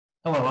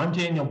Hello, I'm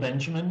Daniel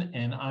Benjamin,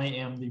 and I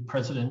am the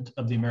president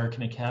of the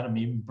American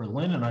Academy in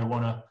Berlin, and I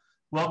want to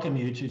welcome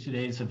you to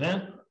today's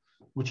event,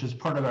 which is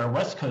part of our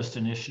West Coast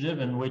initiative,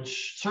 and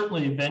which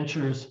certainly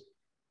ventures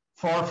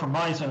far from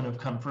my zone of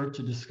comfort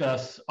to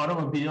discuss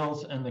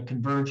automobiles and the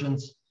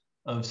convergence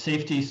of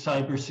safety,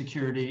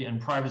 cybersecurity, and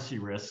privacy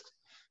risks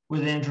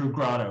with Andrew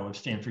Grotto of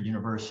Stanford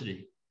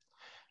University.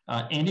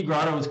 Andy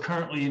Grotto is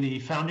currently the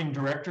founding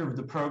director of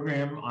the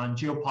program on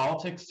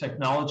geopolitics,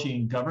 technology,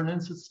 and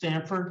governance at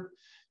Stanford.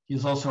 He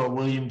is also a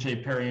William J.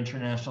 Perry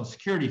International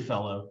Security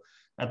Fellow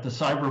at the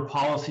Cyber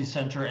Policy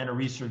Center and a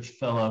research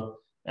fellow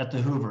at the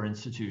Hoover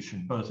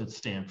Institution, both at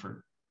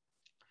Stanford.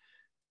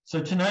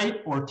 So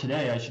tonight, or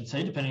today, I should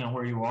say, depending on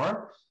where you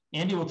are,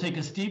 Andy will take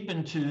us deep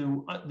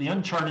into the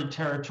uncharted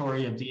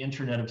territory of the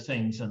Internet of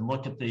Things and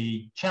look at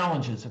the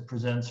challenges it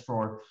presents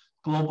for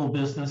global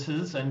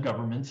businesses and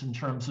governments in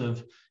terms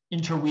of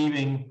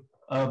interweaving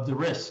of the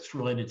risks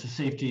related to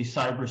safety,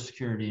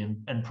 cybersecurity,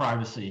 and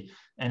privacy.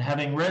 And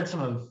having read some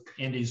of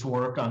Andy's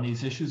work on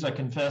these issues, I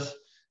confess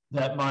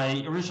that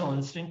my original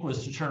instinct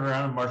was to turn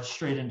around and march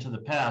straight into the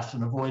past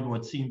and avoid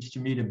what seems to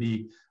me to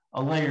be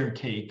a layered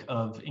cake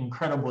of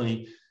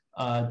incredibly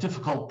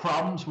difficult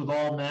problems with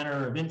all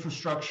manner of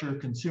infrastructure,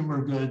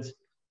 consumer goods,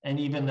 and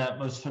even that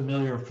most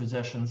familiar of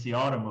possessions, the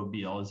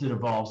automobile, as it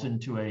evolves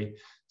into a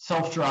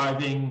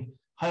self-driving,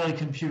 highly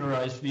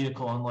computerized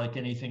vehicle unlike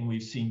anything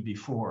we've seen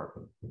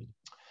before.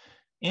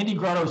 Andy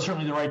Grotto is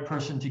certainly the right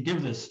person to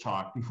give this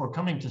talk. Before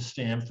coming to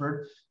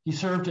Stanford, he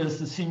served as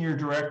the senior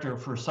director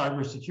for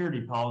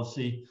cybersecurity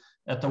policy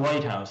at the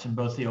White House in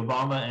both the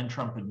Obama and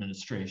Trump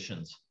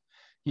administrations.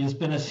 He has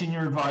been a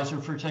senior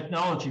advisor for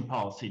technology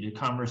policy to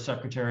Commerce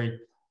Secretary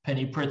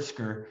Penny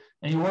Pritzker,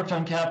 and he worked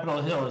on Capitol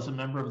Hill as a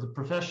member of the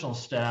professional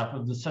staff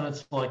of the Senate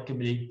Select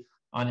Committee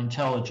on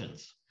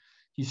Intelligence.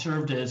 He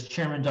served as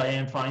Chairman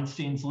Dianne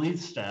Feinstein's lead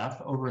staff,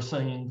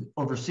 overseeing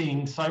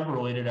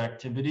cyber-related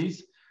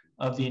activities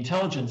of the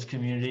intelligence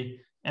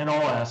community and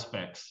all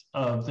aspects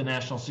of the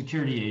National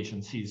Security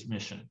Agency's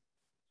mission.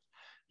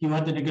 He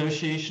led the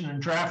negotiation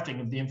and drafting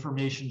of the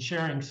information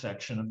sharing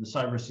section of the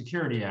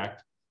Cybersecurity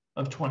Act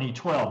of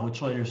 2012,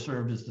 which later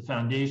served as the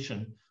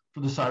foundation for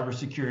the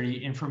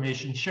Cybersecurity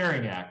Information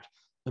Sharing Act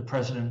that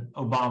President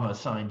Obama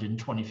signed in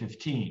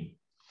 2015.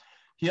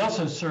 He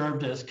also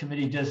served as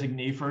committee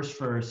designee first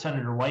for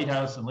Senator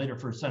Whitehouse and later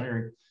for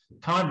Senator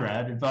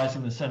Conrad,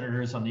 advising the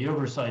senators on the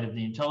oversight of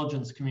the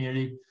intelligence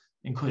community,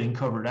 including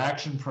covert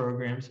action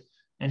programs.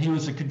 And he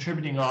was a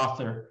contributing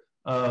author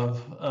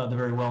of the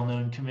very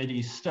well-known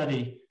committee's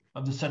study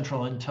of the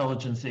Central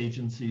Intelligence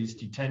Agency's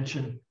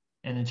detention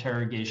and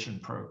interrogation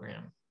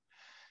program.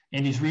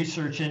 Andy's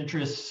research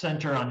interests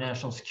center on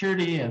national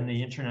security and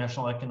the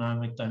international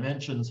economic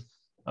dimensions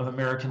of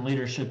American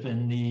leadership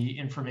in the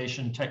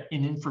information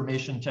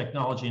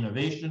technology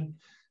innovation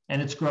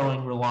and its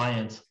growing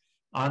reliance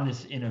on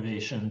this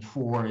innovation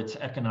for its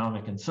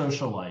economic and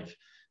social life.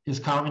 His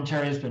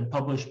commentary has been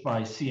published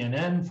by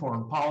CNN,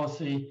 Foreign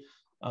Policy,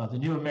 The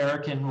New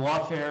American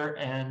Lawfare,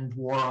 and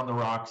War on the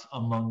Rocks,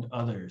 among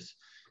others.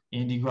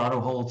 Andy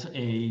Grotto holds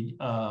a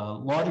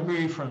law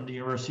degree from the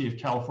University of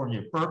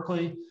California at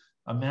Berkeley,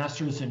 a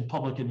master's in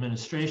public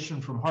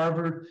administration from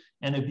Harvard,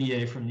 and a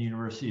BA from the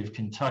University of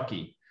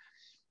Kentucky.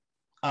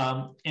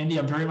 Andy,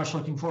 I'm very much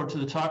looking forward to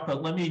the talk,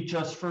 but let me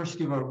just first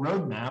give a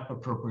roadmap,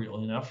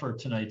 appropriately enough, for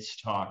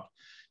tonight's talk.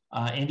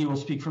 Andy will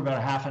speak for about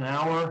a half an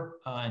hour,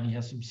 and he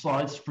has some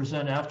slides to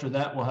present. After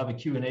that, we'll have a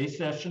Q&A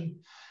session.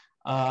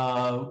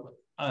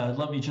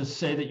 Let me just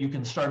say that you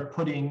can start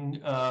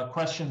putting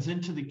questions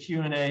into the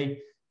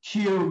Q&A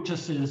queue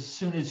just as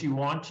soon as you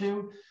want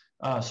to,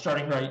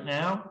 starting right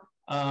now.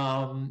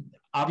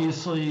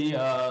 Obviously,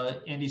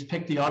 Andy's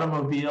picked the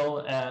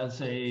automobile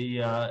as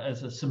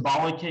a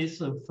symbolic case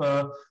of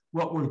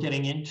what we're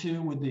getting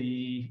into with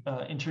the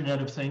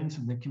Internet of Things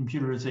and the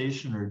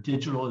computerization or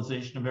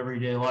digitalization of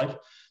everyday life.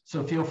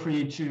 So feel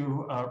free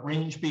to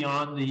range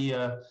beyond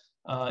the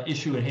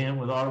issue at hand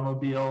with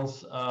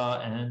automobiles,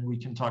 and we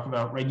can talk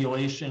about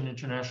regulation,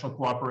 international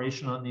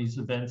cooperation on these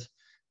events,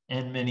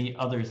 and many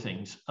other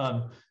things.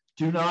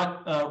 Do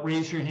not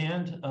raise your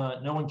hand.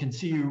 No one can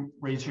see you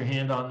raise your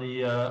hand on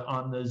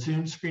the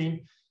Zoom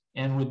screen.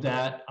 And with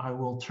that, I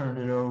will turn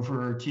it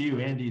over to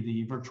you, Andy.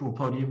 The virtual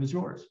podium is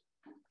yours.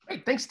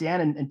 Great, thanks, Dan,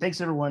 and thanks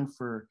everyone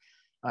for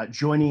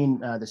joining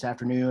this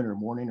afternoon or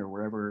morning or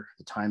wherever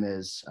the time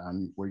is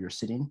where you're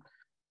sitting.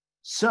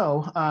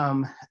 So I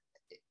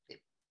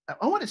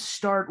want to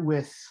start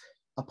with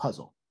a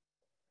puzzle.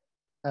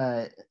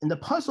 And the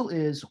puzzle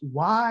is,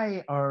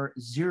 why are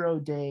 0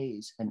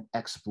 days and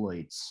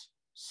exploits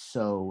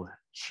so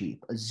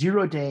cheap? A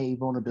 0-day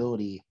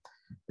vulnerability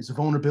is a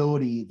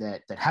vulnerability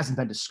that hasn't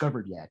been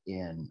discovered yet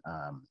in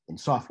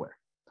software.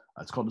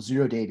 It's called a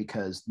 0-day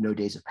because no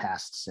days have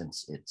passed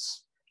since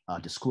its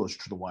disclosure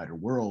to the wider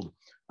world.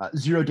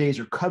 0 days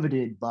are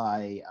coveted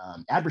by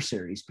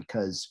adversaries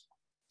because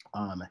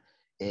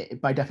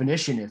by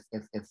definition,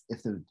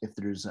 if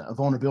there's a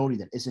vulnerability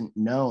that isn't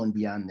known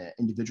beyond the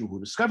individual who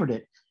discovered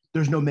it,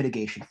 there's no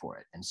mitigation for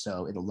it. And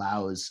so it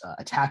allows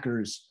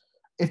attackers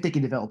if they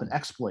can develop an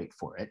exploit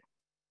for it,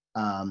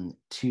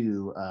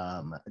 to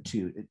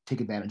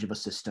take advantage of a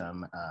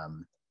system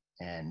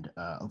and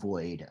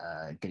avoid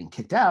getting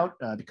kicked out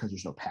because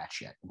there's no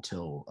patch yet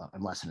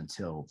unless and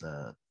until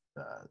the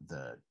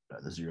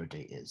 0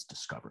 day is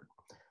discovered.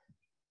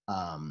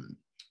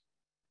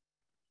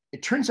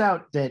 It turns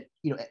out that,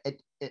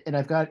 and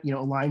I've got a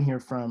line here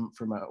from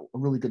a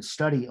really good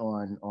study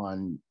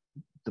on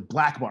the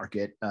black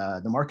market,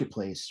 the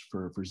marketplace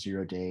for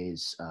 0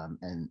 days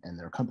and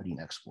their accompanying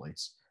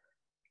exploits.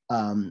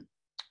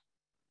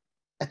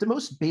 At the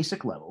most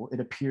basic level, it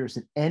appears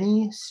that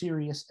any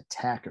serious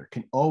attacker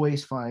can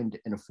always find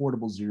an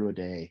affordable 0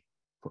 day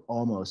for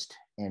almost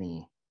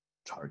any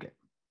target.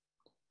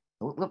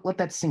 Let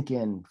that sink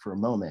in for a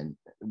moment,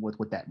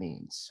 what that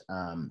means.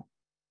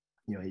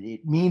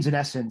 It means in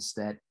essence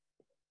that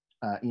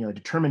a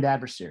determined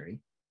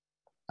adversary,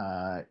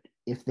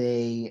 if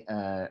they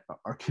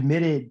are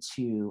committed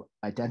to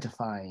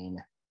identifying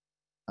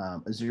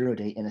a 0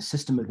 day in a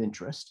system of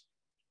interest,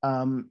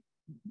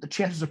 the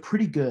chances are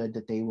pretty good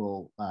that they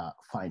will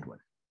find one.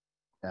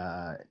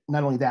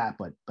 Not only that,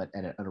 but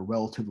at a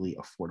relatively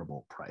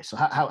affordable price. So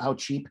how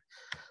cheap?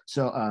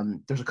 So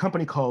there's a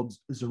company called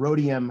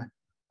Zerodium.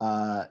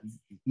 They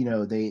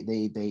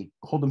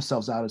hold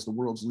themselves out as the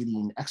world's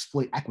leading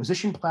exploit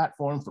acquisition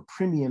platform for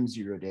premium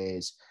 0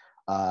 days.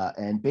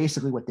 And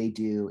basically what they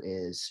do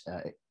is,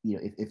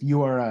 if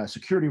you are a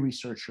security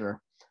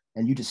researcher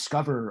and you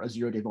discover a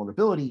 0 day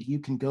vulnerability, you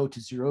can go to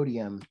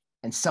Zerodium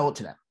and sell it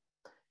to them.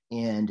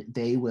 And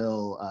they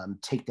will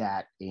take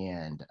that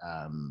and,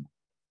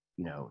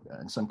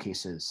 in some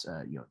cases,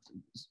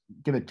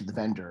 give it to the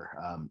vendor,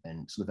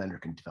 and so the vendor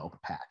can develop a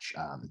patch.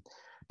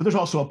 But there's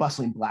also a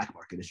bustling black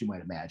market, as you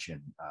might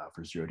imagine,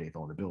 for 0 day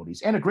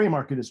vulnerabilities, and a gray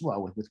market as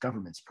well, with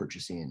governments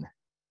purchasing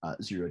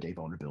 0 day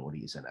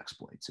vulnerabilities and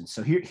exploits. And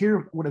so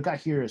here, what I've got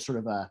here is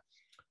sort of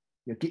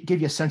give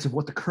you a sense of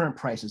what the current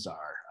prices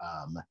are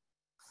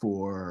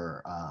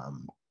for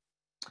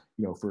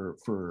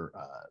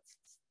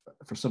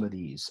some of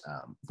these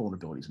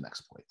vulnerabilities and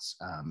exploits.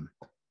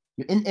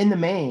 In the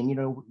main,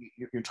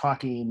 you're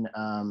talking,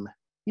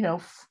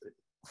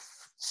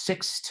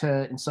 6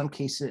 to, in some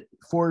cases,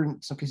 4,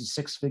 in some cases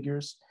 6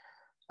 figures,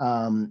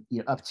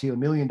 up to $1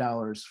 million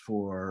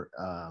for,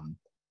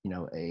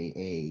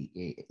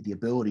 the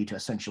ability to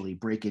essentially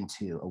break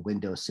into a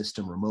Windows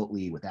system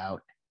remotely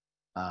without,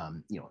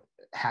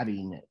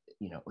 having,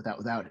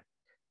 without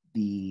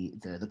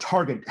the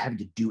target having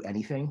to do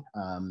anything.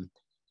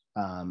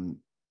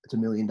 It's $1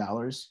 million.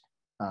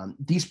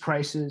 These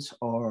prices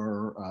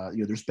are,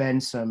 there's been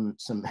some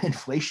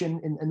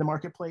inflation in the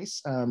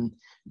marketplace.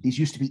 These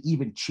used to be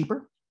even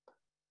cheaper.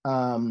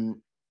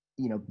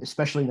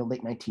 Especially in the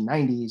late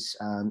 1990s,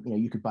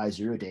 you could buy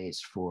 0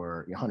 days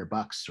for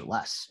 $100 or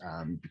less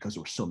because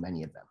there were so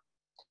many of them.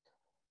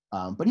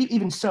 But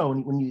even so,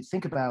 when you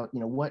think about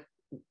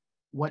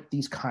what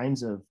these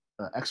kinds of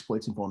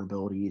exploits and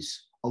vulnerabilities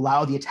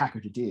allow the attacker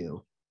to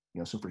do,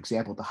 so for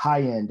example, at the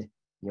high end,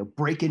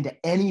 break into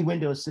any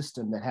Windows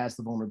system that has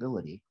the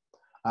vulnerability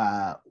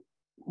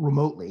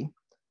remotely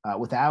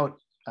without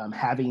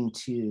having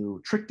to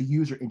trick the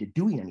user into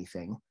doing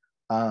anything.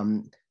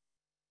 $1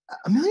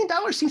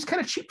 million seems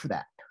kind of cheap for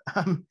that,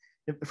 from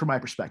my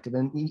perspective.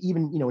 And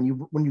even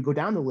when you go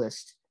down the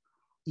list,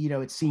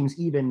 it seems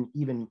even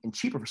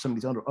cheaper for some of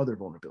these other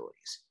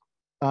vulnerabilities.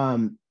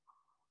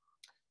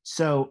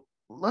 So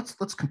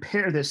let's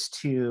compare this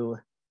to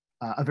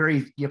a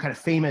very kind of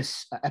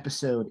famous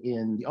episode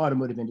in the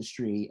automotive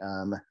industry.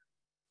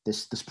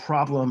 This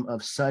problem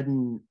of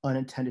sudden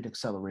unintended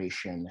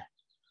acceleration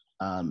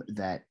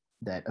that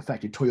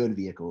affected Toyota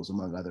vehicles,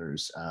 among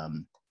others,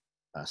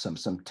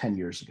 some 10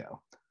 years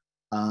ago.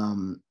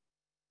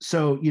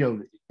 So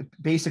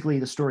basically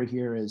the story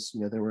here is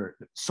there were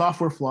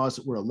software flaws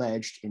that were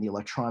alleged in the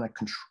electronic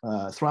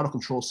throttle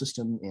control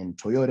system in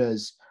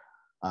Toyotas.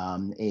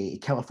 A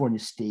California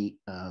state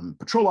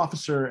patrol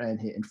officer and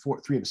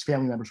 3 of his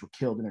family members were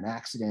killed in an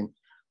accident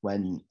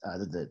when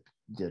the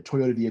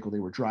Toyota vehicle they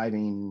were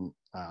driving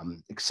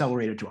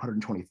accelerated to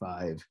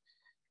 125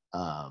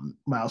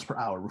 miles per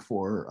hour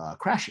before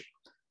crashing.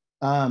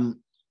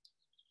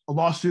 A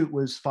lawsuit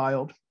was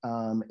filed,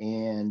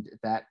 and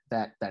that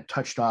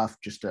touched off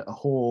just a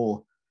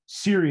whole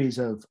series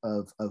of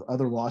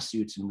other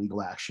lawsuits and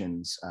legal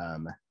actions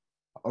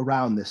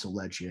around this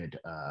alleged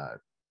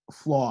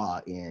flaw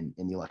in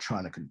the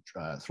electronic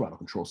throttle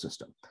control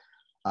system.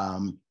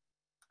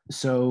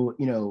 So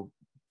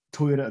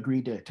Toyota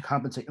agreed to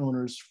compensate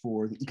owners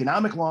for the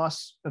economic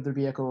loss of their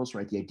vehicles,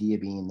 right? The idea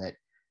being that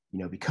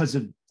because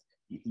of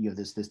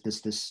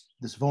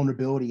this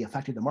vulnerability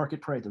affected the market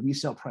price, the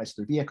resale price of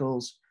their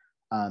vehicles.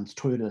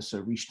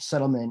 Toyota reached a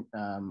settlement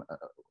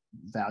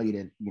valued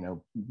at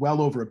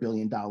well over $1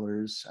 billion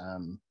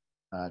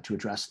to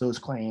address those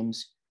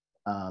claims.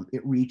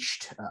 It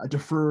reached a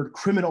deferred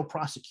criminal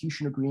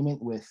prosecution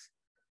agreement with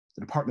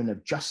the Department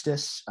of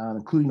Justice,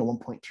 including a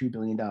 $1.2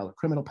 billion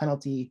criminal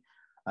penalty.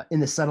 In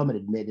the settlement,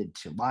 admitted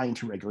to lying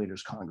to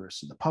regulators,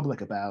 Congress, and the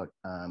public about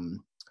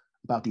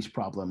these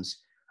problems.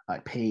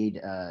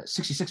 paid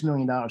 $66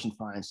 million in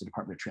fines to the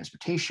Department of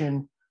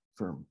Transportation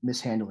for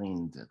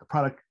mishandling the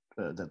product,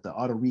 the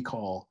auto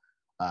recall.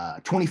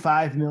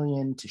 25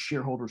 million to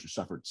shareholders who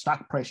suffered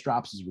stock price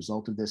drops as a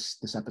result of this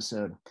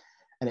episode,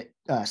 and it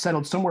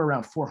settled somewhere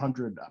around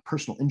 400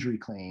 personal injury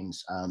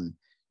claims. I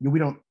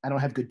don't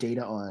have good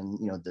data on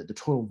the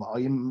total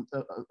volume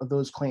of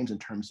those claims in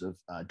terms of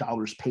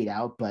dollars paid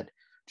out, but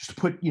just to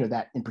put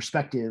that in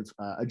perspective,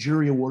 a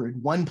jury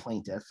awarded one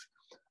plaintiff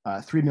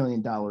 $3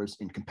 million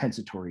in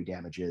compensatory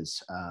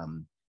damages,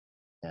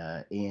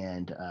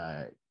 and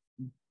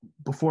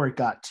before it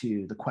got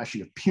to the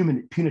question of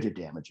punitive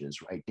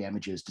damages, right?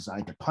 Damages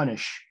designed to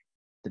punish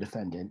the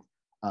defendant,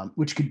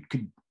 which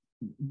could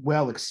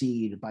well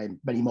exceed by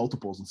many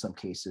multiples in some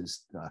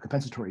cases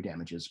compensatory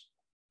damages.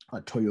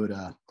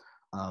 Toyota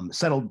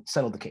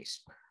settled the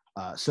case.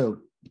 So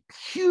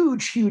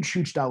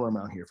huge dollar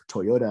amount here for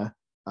Toyota,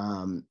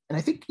 and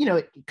I think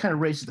it kind of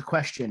raises the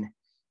question.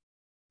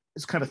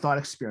 It's kind of a thought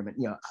experiment.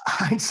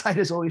 Hindsight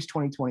is always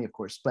 20/20, of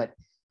course, but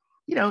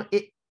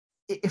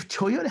if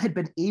Toyota had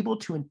been able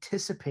to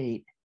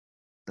anticipate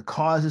the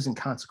causes and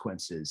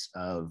consequences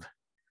of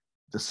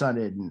the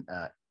sudden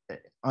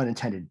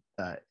unintended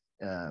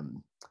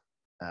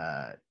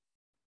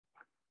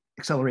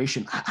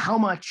acceleration, how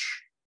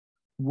much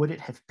would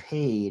it have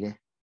paid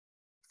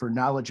for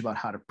knowledge about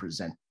how to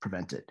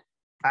prevent it?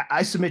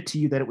 I submit to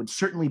you that it would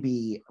certainly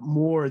be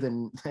more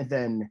than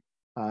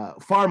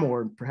far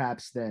more,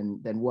 perhaps,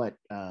 than what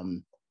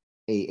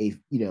a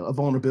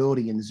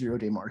vulnerability in the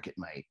zero-day market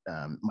might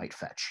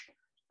fetch.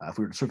 If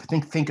we were to sort of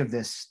think of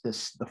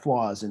the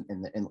flaws in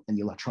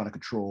the electronic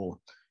control,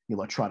 the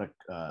electronic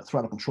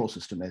throttle control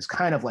system as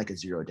kind of like a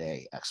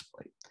zero-day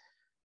exploit.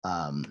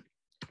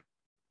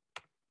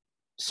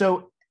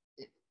 So,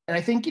 and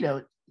I think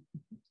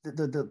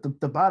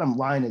the bottom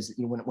line is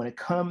when it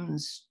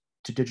comes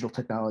to digital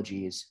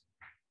technologies,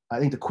 I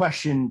think the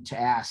question to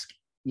ask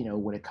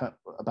when it comes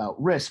about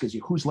risk is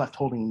who's left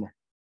holding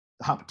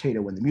the hot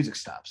potato when the music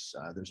stops.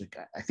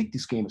 I think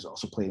this game is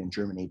also played in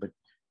Germany, but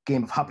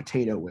game of hot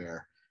potato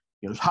where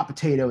there's hot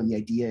potato, and the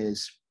idea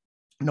is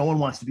no one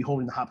wants to be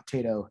holding the hot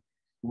potato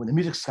when the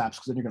music stops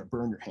because then you're going to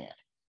burn your hand.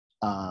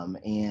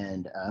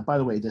 And by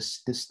the way,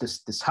 this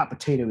hot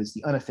potato is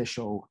the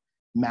unofficial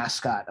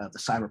mascot of the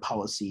cyber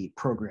policy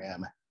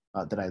program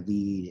that I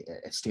lead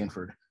at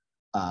Stanford.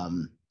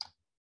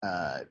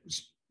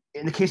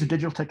 In the case of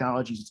digital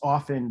technologies, it's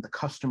often the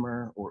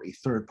customer or a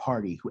third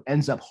party who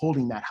ends up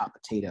holding that hot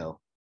potato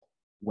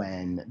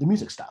when the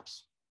music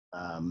stops.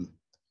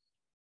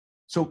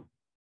 So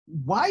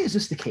why is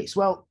this the case?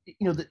 Well,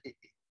 it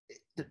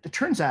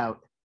turns out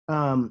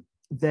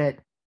that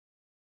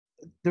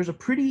there's a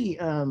pretty,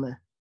 it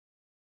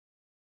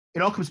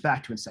all comes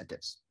back to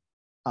incentives.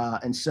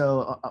 And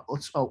so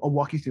I'll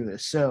walk you through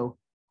this. So,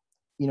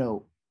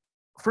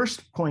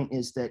 first point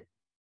is that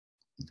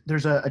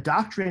there's a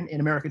doctrine in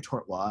American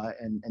tort law,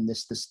 and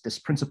this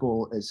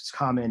principle is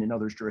common in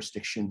other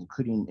jurisdictions,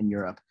 including in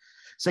Europe.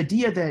 This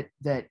idea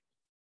that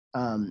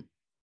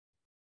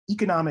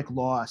economic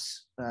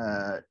loss,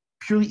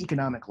 purely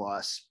economic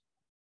loss,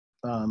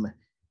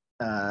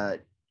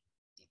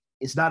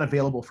 is not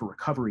available for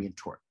recovery in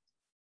tort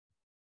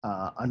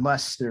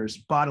unless there's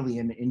bodily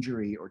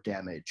injury or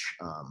damage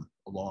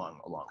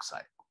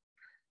alongside.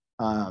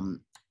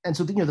 And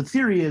so the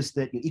theory is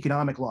that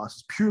economic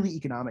losses, purely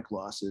economic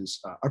losses,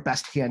 are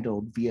best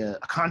handled via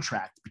a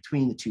contract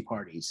between the two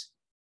parties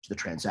to the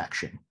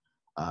transaction.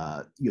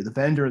 The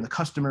vendor and the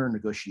customer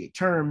negotiate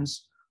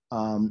terms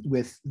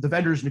with the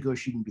vendor's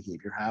negotiating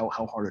behavior, how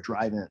hard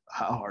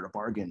a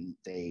bargain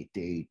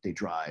they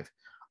drive,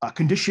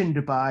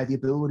 conditioned by the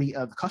ability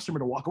of the customer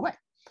to walk away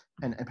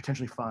and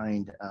potentially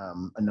find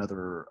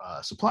another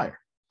supplier.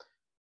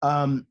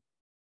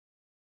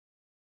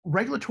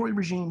 Regulatory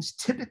regimes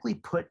typically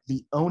put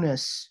the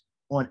onus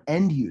on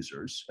end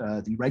users,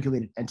 the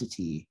regulated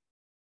entity,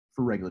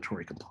 for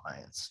regulatory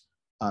compliance.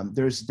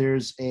 There's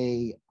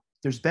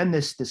been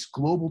this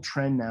global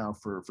trend now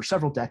for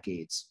several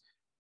decades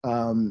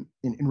in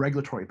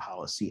regulatory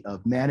policy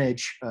of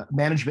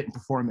management and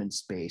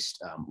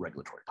performance-based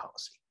regulatory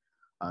policy.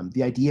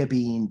 The idea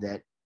being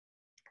that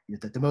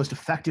the most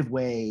effective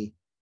way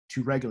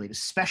to regulate,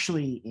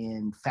 especially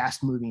in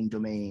fast-moving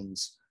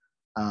domains,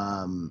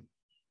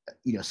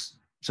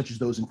 such as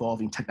those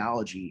involving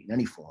technology in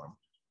any form,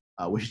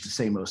 which is to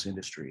say most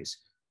industries,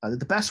 that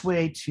the best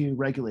way to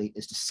regulate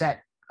is to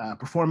set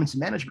performance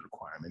and management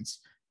requirements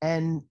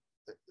and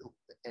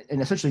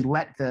essentially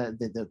let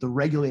the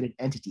regulated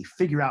entity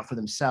figure out for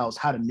themselves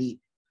how to meet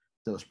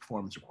those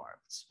performance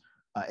requirements.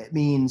 It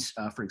means,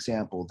 for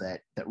example,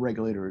 that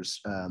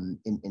regulators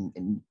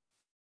in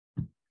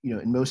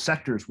most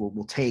sectors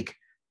will take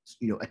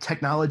a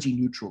technology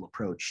neutral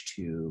approach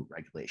to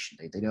regulation.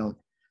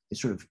 They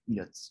sort of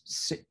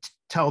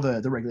tell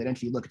the regulated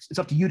entity, look, it's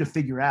up to you to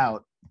figure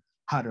out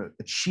how to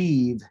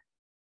achieve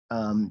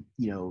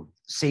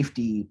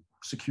safety,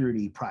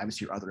 security,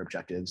 privacy, or other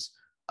objectives.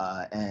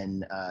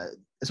 And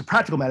as a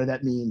practical matter,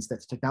 that means that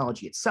the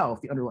technology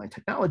itself, the underlying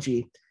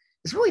technology,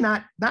 is really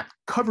not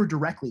covered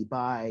directly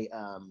by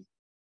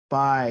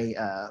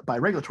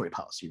regulatory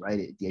policy,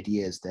 right? The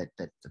idea is that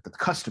the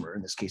customer,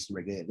 in this case the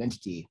regulated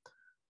entity,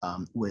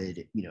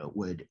 would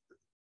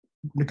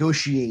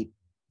negotiate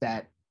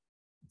that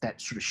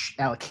sort of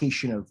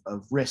allocation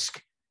of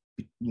risk,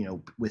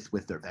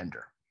 with their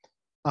vendor.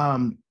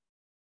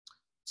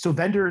 So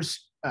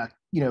vendors,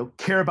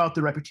 care about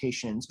their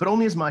reputations, but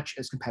only as much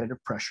as competitive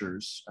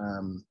pressures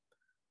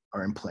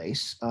are in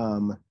place.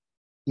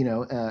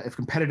 If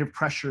competitive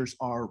pressures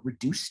are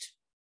reduced,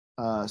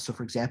 so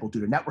for example,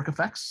 due to network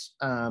effects,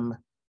 a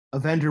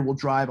vendor will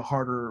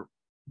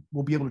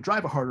be able to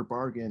drive a harder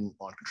bargain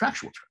on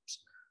contractual terms.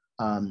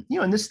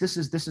 And this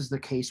is the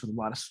case with a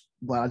lot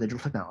of digital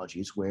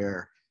technologies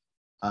where,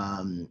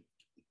 if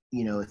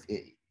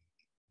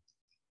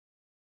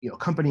a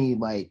company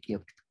like,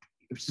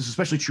 this is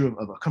especially true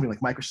of a company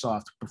like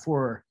Microsoft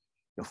before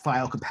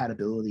file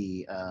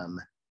compatibility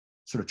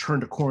sort of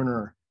turned a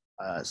corner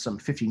some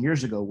 15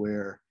 years ago,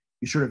 where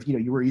you sort of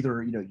you were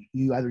either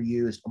you either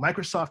used a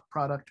Microsoft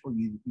product or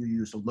you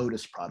used a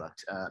Lotus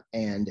product,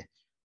 and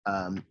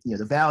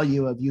the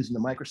value of using the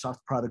Microsoft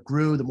product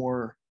grew the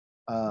more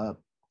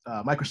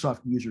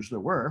Microsoft users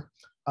there were,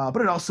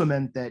 but it also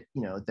meant that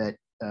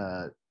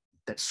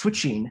that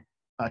switching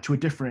to a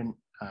different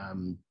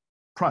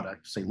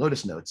product, say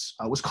Lotus Notes,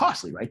 was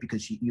costly, right?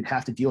 Because you'd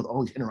have to deal with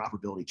all these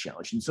interoperability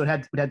challenges, and so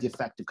it would have the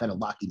effect of kind of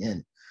locking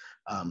in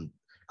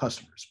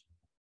customers.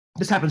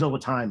 This happens all the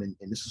time, and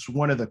this is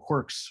one of the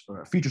quirks,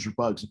 or features, or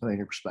bugs, depending on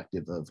your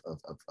perspective of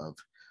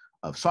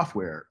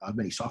software, of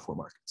many software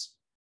markets.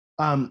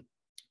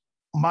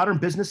 Modern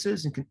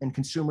businesses and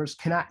consumers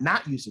cannot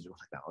not use digital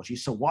technology,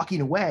 so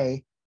walking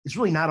away is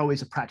really not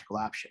always a practical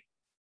option.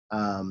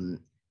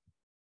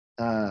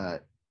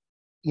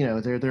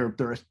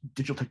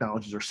 Digital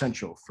technologies are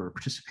essential for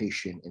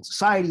participation in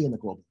society and the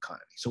global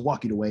economy. So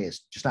walking away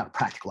is just not a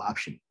practical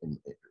option in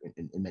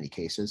many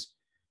cases.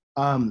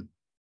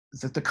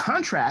 The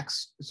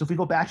contracts, so if we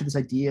go back to this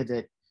idea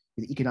that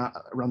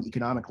around the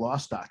economic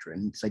loss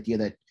doctrine, this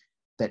idea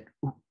that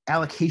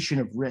allocation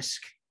of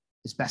risk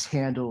is best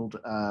handled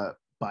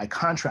by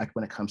contract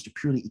when it comes to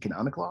purely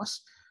economic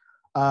loss.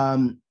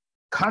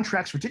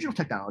 Contracts for digital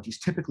technologies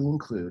typically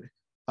include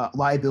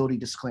liability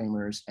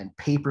disclaimers and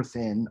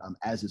paper-thin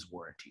as-is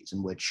warranties,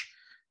 in which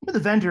the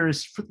vendor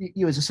is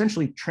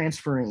essentially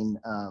transferring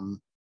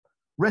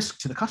risk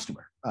to the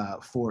customer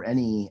for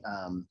any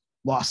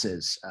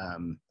losses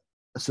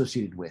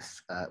associated with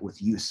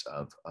use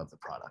of the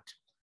product.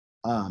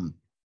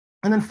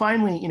 And then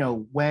finally,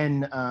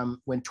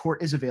 when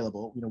tort is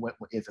available,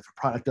 if a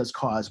product does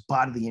cause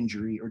bodily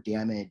injury or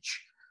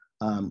damage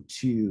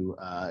to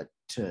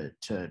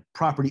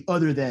property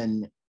other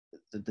than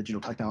the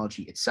digital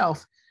technology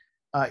itself,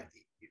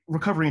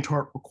 recovery in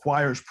tort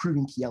requires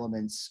proving key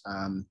elements,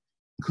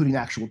 including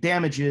actual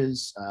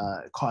damages,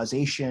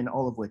 causation,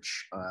 all of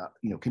which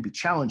can be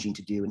challenging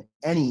to do in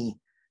any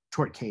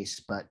tort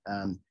case, but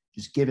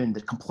just given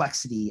the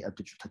complexity of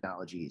digital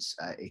technologies,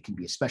 it can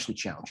be especially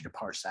challenging to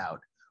parse out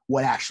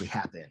what actually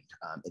happened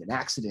in an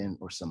accident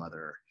or some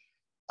other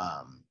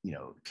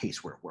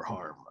case where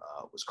harm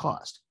was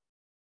caused.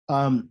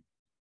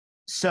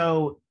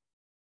 So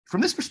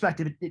from this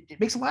perspective, it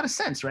makes a lot of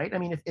sense, right? I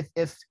mean,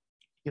 if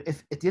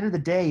at the end of the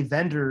day,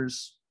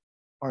 vendors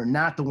are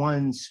not the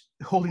ones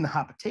holding the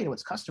hot potato,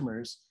 it's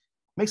customers,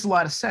 it makes a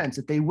lot of sense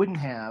that they wouldn't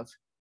have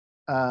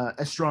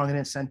as strong an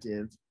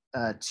incentive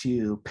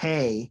to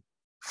pay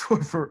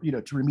for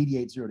to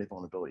remediate zero-day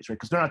vulnerabilities, right?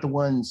 Because they're not the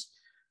ones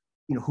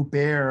who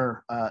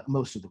bear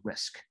most of the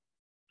risk.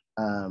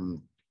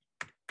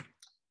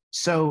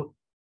 So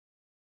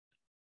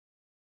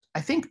I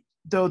think,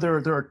 though, there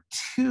are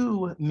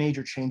two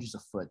major changes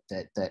afoot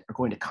that are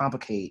going to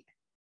complicate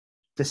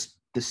this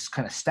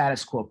kind of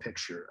status quo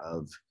picture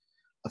of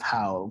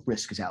how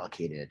risk is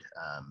allocated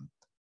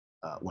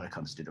when it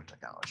comes to digital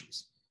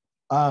technologies.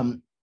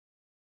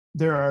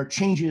 There are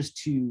changes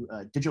to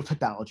digital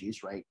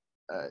technologies, right?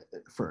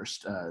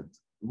 First,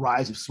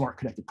 rise of smart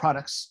connected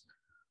products.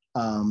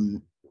 I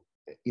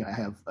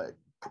have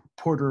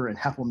Porter and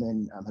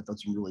Heppelman have done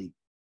some really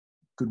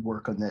good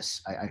work on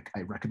this.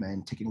 I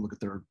recommend taking a look at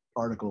their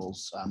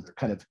articles. They're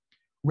kind of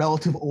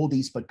relative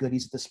oldies but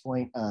goodies at this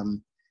point.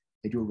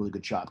 They do a really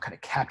good job kind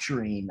of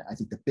capturing, I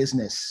think, the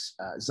business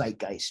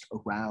zeitgeist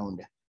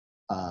around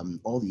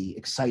all the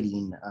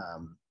exciting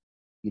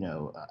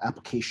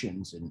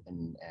applications and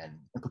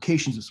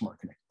implications of smart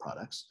connected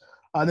products.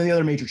 And then the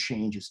other major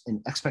change is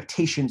in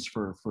expectations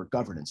for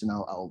governance, and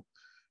I'll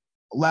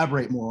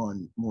elaborate more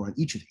on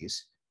each of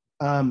these.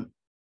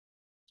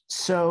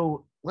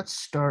 So let's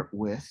start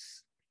with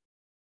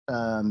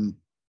the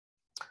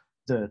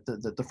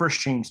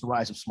first change, the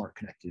rise of smart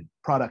connected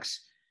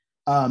products.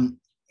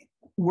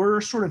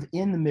 We're sort of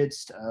in the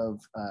midst of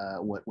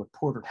what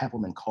Porter and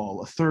Heppelman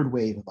call a third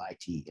wave of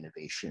IT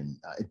innovation.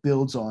 It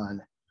builds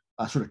on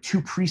sort of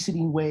two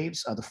preceding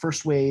waves. The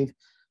first wave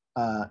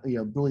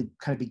really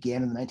kind of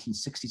began in the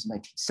 1960s and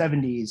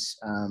 1970s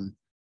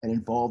and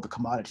involved the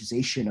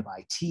commoditization of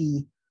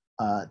IT.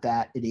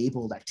 that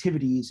enabled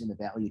activities in the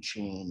value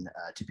chain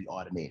to be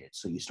automated.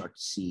 So you start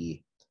to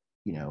see,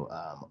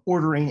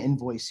 ordering,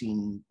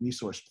 invoicing,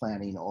 resource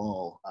planning,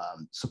 all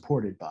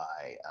supported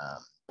by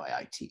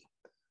IT.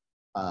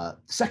 The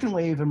second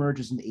wave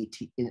emerges in the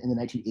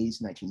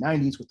 1980s and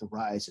 1990s with the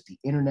rise of the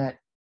internet.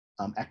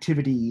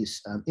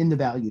 Activities in the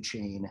value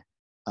chain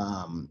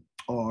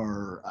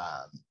are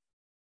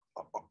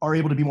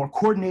able to be more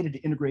coordinated,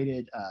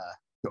 integrated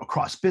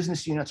across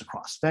business units,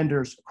 across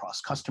vendors, across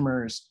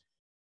customers.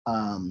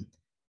 And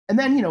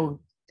then,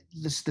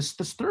 this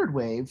third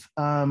wave,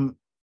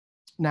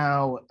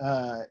 now,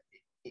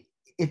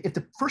 if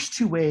the first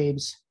two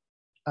waves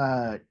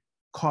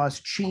cause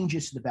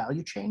changes to the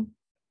value chain,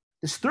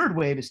 this third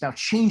wave is now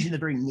changing the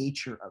very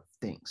nature of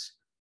things.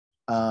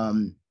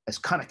 As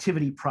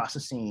connectivity,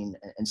 processing,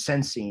 and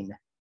sensing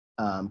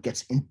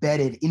gets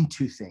embedded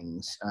into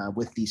things,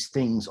 with these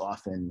things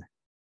often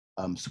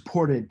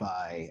supported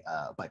by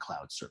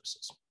cloud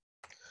services.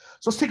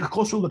 So let's take a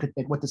closer look at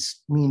what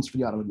this means for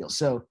the automobile.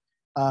 So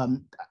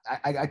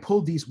I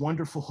pulled these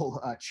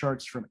wonderful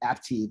charts from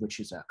Aptiv, which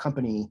is a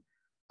company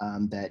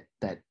that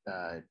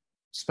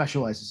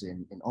specializes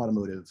in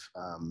automotive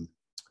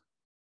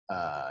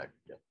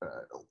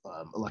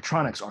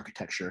electronics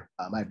architecture.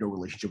 I have no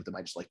relationship with them.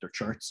 I just like their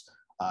charts.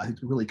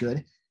 It's really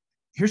good.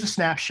 Here's a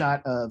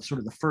snapshot of sort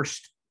of the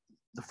first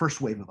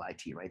wave of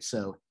IT, right?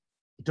 So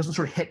it doesn't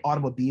sort of hit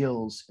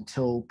automobiles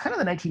until kind of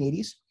the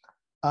 1980s.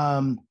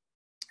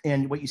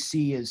 And what you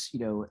see is,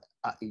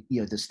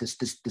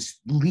 this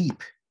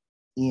leap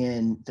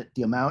in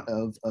the amount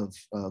of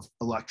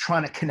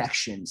electronic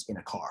connections in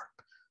a car,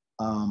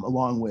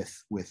 along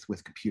with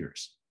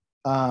computers.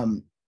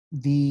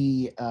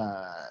 The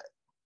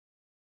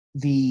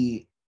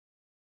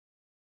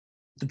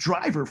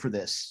driver for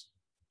this,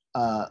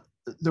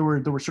 there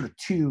were sort of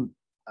two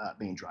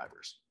main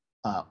drivers,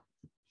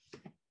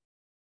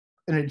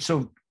 and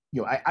so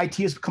IT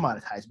is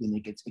commoditized,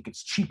 meaning it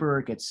gets cheaper,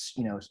 it gets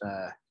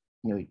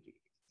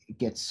it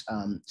gets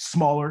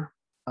smaller,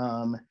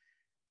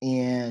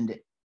 and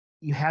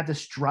you had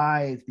this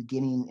drive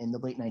beginning in the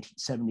late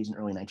 1970s and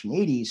early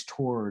 1980s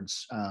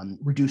towards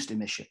reduced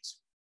emissions.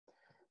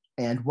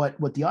 And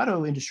what the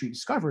auto industry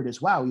discovered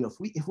is, wow,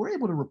 if we're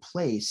able to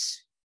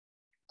replace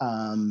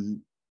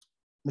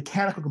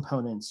mechanical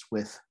components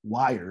with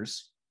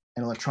wires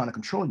and electronic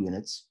control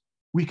units,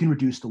 we can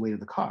reduce the weight of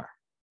the car.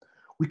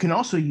 We can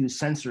also use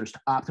sensors to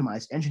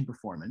optimize engine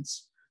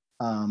performance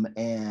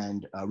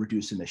and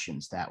reduce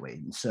emissions that way.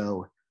 And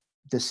so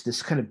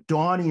this kind of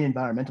dawning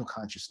environmental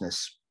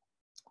consciousness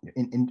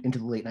into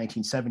the late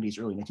 1970s,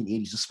 early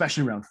 1980s,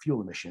 especially around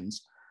fuel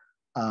emissions,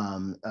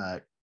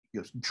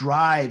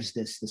 drives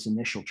this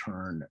initial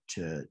turn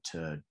to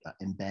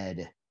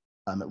embed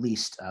at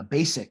least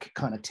basic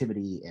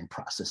connectivity and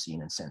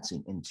processing and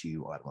sensing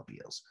into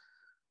automobiles.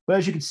 But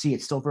as you can see,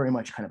 it's still very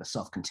much kind of a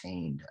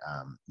self-contained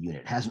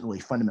unit. It hasn't really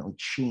fundamentally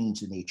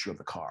changed the nature of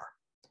the car.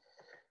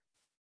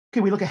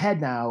 Okay, we look ahead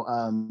now.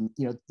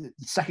 The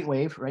second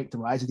wave, right, the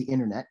rise of the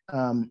internet.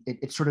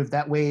 It's sort of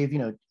that wave,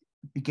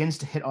 begins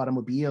to hit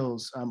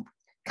automobiles kind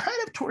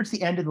of towards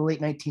the end of the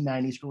late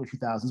 1990s, early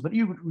 2000s. But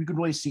we could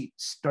really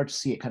start to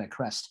see it kind of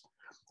crest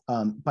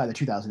by the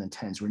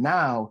 2010s. Where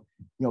now,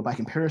 by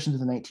comparison to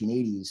the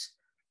 1980s,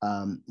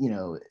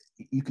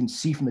 you can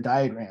see from the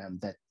diagram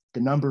that the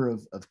number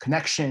of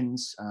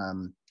connections,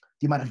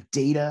 the amount of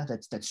data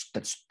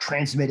that's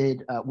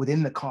transmitted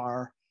within the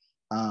car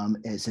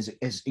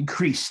has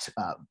increased,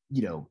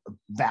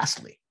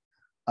 vastly.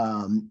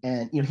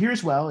 And here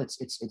as well, it's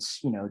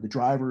the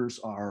drivers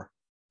are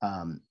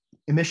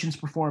emissions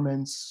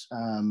performance,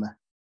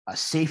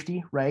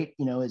 safety, right?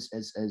 As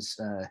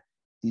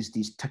these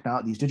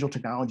digital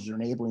technologies are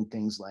enabling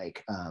things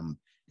like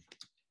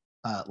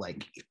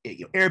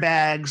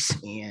airbags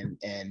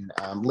and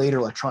later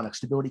electronic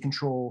stability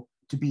control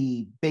to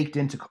be baked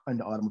into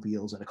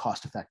automobiles at a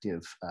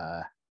cost-effective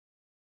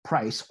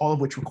price, all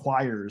of which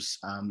requires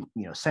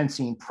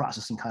sensing,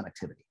 processing,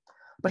 connectivity.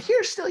 But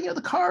here still,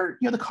 the car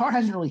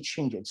hasn't really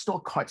changed. It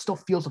still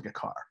feels like a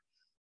car.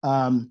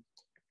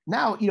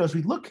 Now, as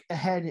we look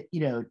ahead,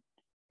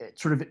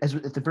 sort of as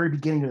at the very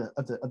beginning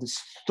of this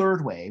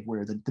third wave,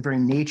 where the very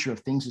nature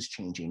of things is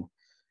changing,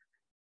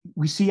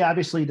 we see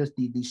obviously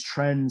these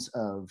trends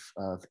of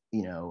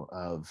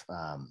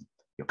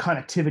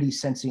connectivity,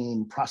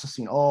 sensing,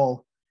 processing,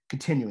 all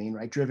continuing,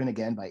 right? Driven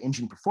again by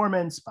engine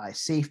performance, by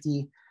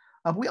safety.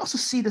 We also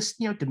see this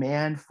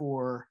demand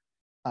for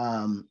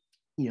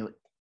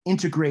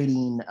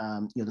integrating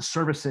the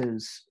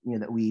services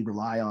that we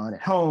rely on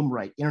at home,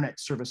 right? Internet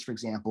service, for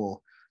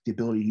example, the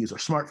ability to use our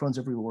smartphones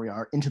everywhere we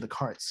are, into the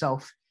car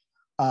itself.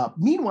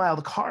 Meanwhile,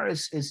 the car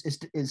is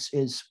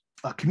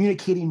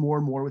communicating more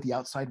and more with the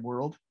outside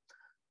world,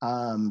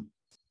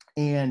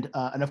 and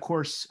of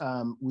course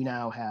we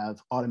now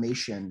have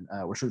automation.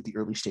 We're sort of at the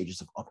early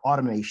stages of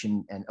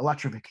automation and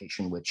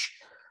electrification, which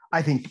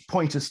I think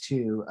points us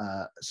to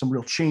some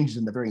real changes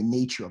in the very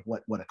nature of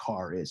what a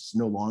car is. It's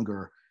no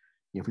longer,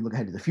 if we look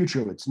ahead to the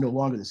future, it's no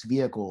longer this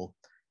vehicle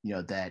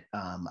that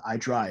I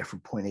drive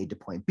from point A to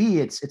point B.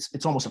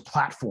 It's almost a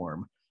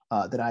platform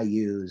that I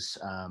use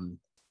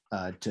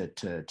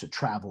to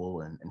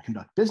travel and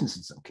conduct business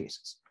in some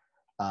cases.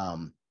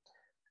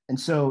 And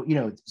so,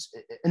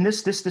 and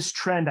this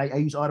trend, I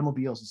use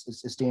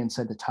automobiles, as Dan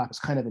said at the top, is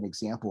kind of an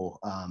example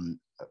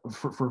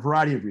for a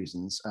variety of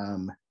reasons.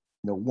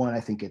 One, I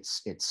think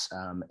it's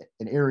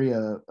an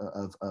area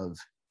of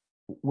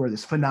where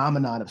this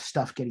phenomenon of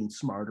stuff getting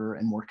smarter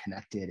and more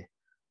connected,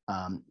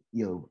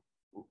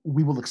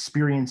 we will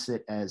experience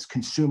it as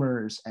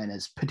consumers and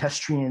as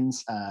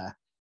pedestrians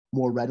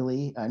more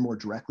readily and more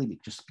directly,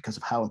 just because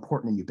of how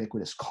important and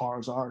ubiquitous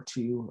cars are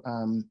to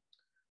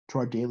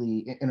our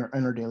daily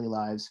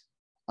lives.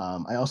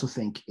 I also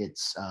think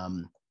it's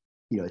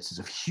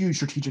of huge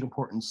strategic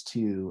importance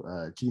to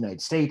the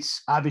United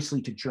States,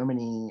 obviously to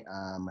Germany,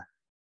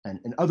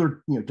 and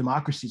other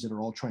democracies that are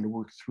all trying to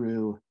work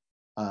through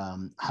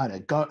how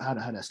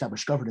to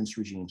establish governance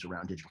regimes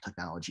around digital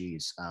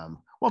technologies,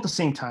 while at the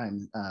same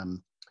time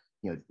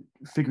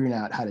figuring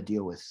out how to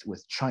deal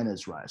with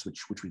China's rise,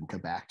 which we can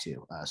come back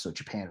to. So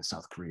Japan and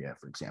South Korea,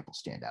 for example,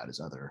 stand out as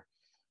other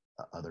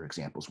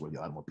examples where the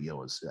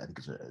automobile is a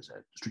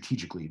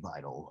strategically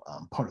vital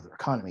part of their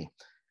economy.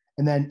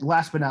 And then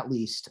last but not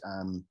least,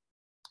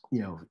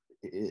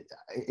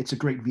 it's a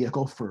great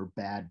vehicle for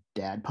bad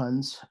dad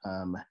puns.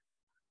 I'm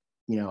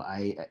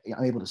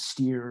able to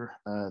steer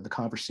the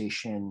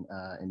conversation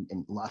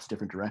in lots of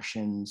different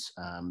directions.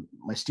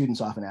 My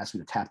students often ask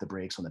me to tap the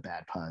brakes on the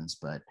bad puns,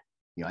 but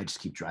I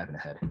just keep driving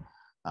ahead.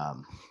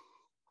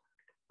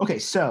 Okay,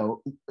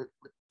 so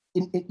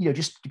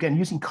just again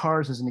using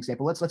cars as an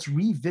example, let's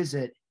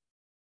revisit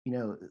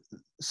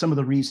some of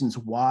the reasons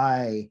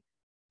why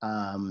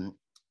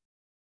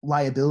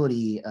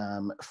liability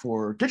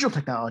for digital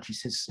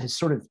technologies has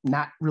sort of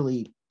not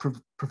really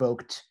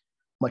provoked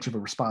much of a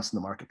response in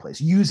the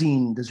marketplace,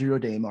 using the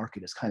zero-day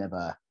market as kind of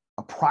a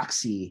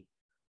proxy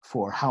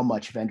for how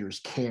much vendors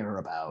care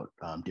about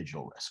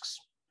digital risks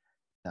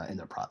in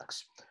their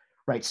products.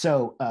 Right,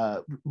 so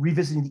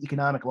revisiting the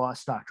economic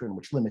loss doctrine,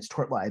 which limits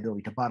tort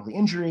liability to bodily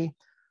injury,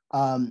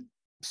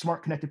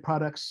 smart connected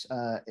products,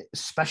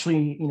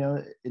 especially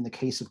in the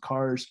case of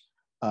cars,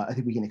 I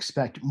think we can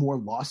expect more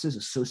losses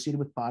associated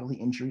with bodily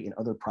injury and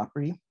other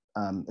property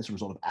as a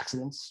result of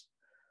accidents,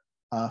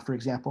 for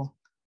example.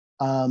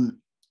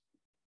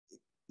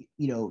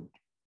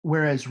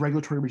 Whereas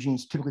regulatory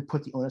regimes typically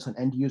put the onus on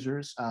end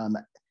users,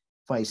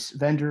 vice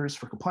vendors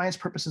for compliance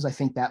purposes, I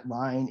think that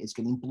line is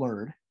getting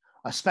blurred,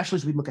 especially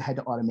as we look ahead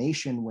to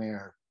automation,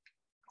 where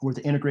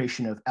the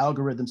integration of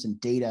algorithms and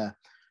data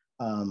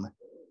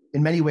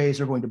in many ways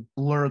are going to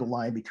blur the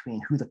line between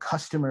who the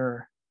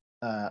customer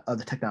of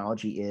the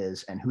technology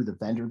is and who the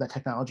vendor of that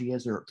technology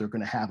is. They're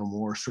going to have a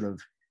more sort of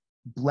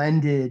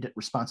blended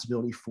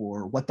responsibility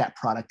for what that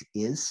product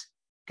is.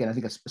 Again, I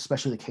think that's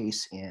especially the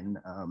case in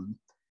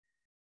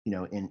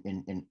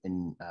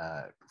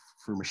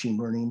for machine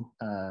learning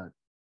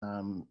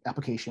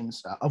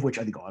applications, of which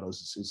I think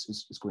autos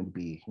is going to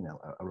be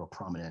a real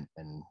prominent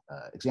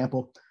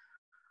example.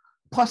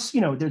 Plus,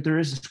 there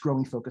is this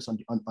growing focus on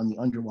the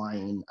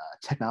underlying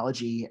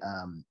technology.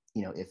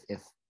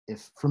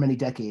 If for many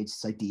decades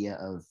this idea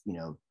of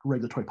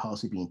regulatory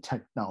policy being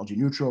technology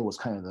neutral was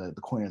kind of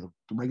the corner of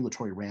the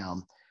regulatory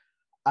realm,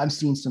 I'm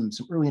seeing some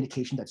early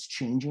indication that's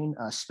changing,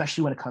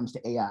 especially when it comes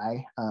to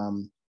AI.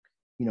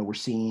 We're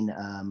seeing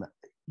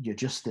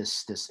just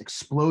this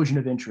explosion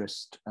of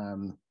interest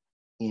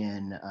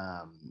in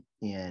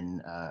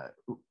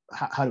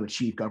how to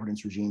achieve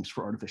governance regimes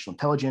for artificial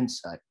intelligence.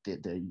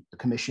 The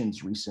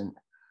Commission's recent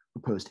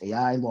proposed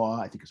AI law,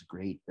 I think, is a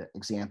great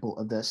example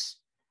of this,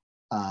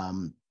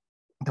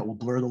 that will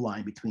blur the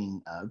line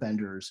between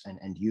vendors and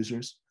end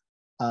users.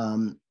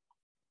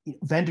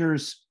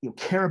 Vendors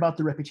care about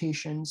their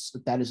reputations.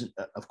 That is,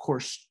 of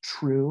course,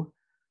 true.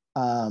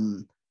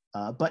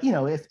 But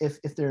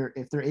if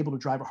they're able to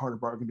drive a harder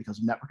bargain because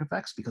of network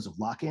effects, because of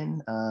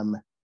lock-in,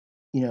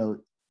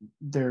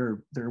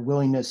 their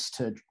willingness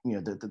to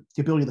the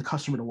ability of the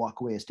customer to walk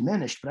away is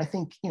diminished. But I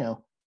think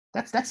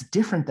that's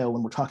different though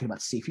when we're talking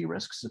about safety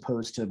risks as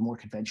opposed to more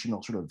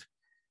conventional sort of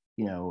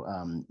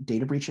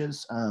data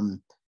breaches.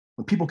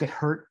 When people get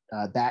hurt,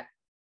 that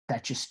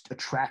just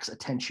attracts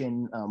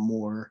attention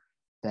more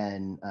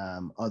than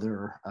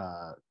other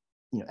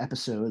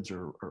episodes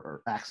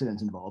or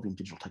accidents involving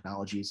digital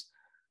technologies.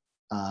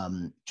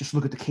 Just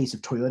look at the case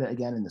of Toyota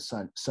again in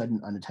the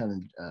sudden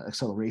unintended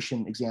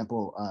acceleration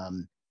example.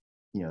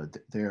 They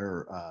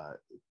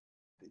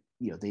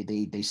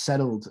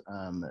settled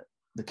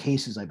the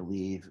cases, I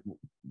believe,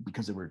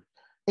 because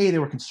they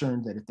were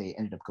concerned that if they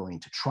ended up going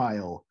to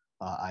trial,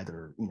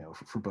 either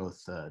for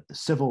both the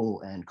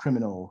civil and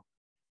criminal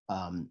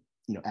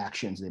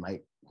actions, they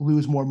might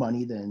lose more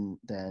money than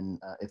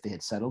if they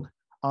had settled.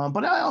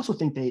 But I also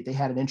think they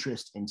had an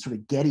interest in sort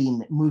of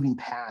moving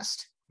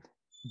past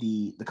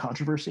the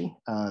controversy,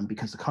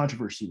 because the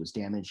controversy was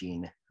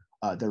damaging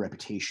their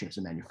reputation as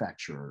a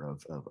manufacturer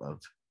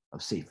of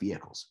safe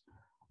vehicles.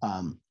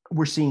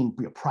 We're seeing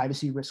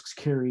privacy risks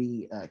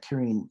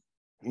carrying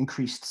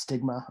increased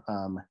stigma.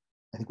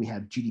 I think we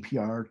have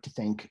GDPR to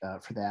thank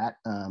for that.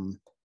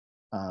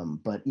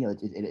 But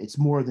it's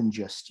more than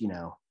just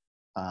a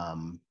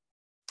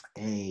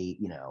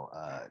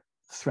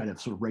threat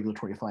of sort of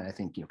regulatory fine. I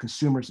think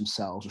consumers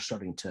themselves are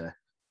starting to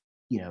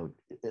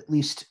at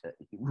least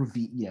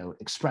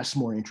express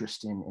more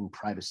interest in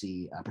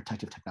privacy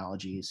protective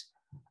technologies.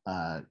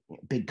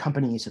 Big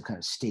companies have kind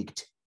of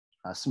staked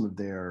some of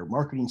their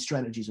marketing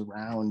strategies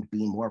around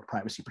being more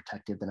privacy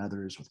protective than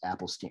others, with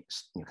Apple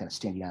kind of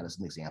standing out as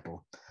an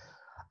example.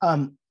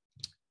 Moving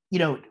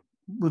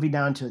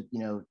down to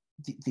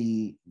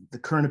the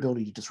current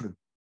ability to sort of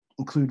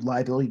include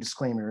liability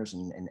disclaimers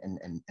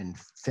and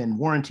thin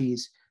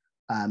warranties.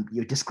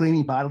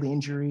 Disclaiming bodily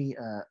injury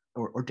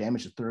or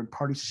damage to third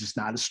parties is just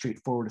not as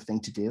straightforward a thing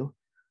to do.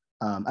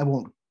 I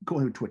won't go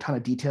into a ton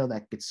of detail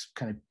that gets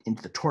kind of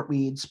into the tort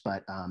weeds,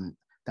 but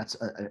that's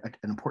an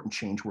important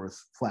change worth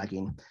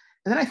flagging. And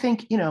then I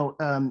think,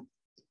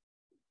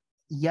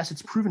 yes,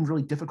 it's proven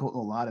really difficult in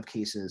a lot of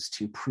cases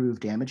to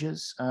prove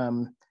damages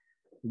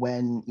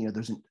when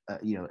there's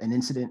an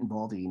incident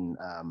involving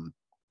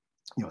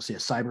say a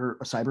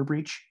cyber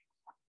breach.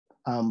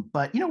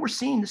 But we're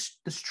seeing this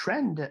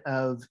trend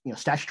of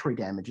statutory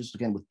damages,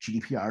 again with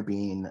GDPR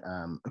being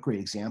a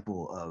great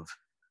example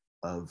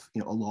of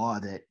a law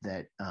that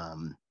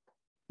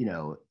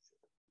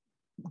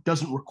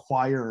doesn't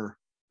require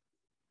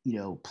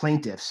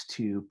plaintiffs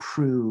to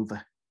prove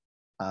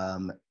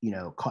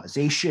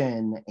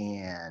causation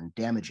and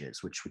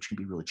damages, which can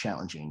be really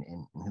challenging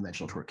in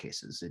conventional tort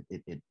cases.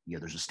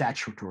 There's a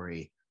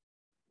statutory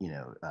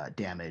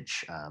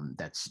damage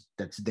that's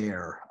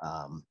there.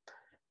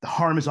 The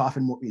harm is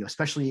often more,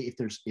 especially if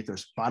there's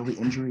bodily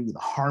injury, the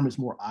harm is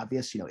more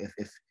obvious.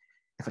 If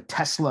a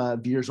Tesla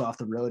veers off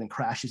the road and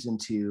crashes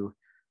into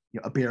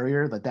a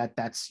barrier,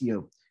 that's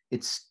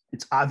it's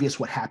obvious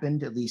what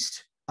happened, at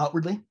least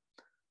outwardly.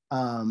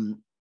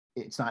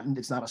 It's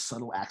not a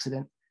subtle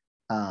accident.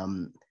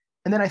 And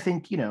then I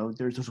think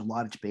there's a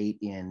lot of debate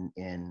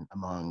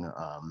among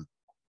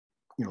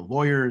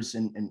lawyers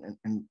and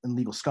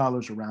legal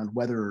scholars around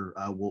whether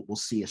we'll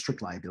see a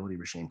strict liability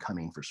regime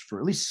coming for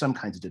at least some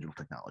kinds of digital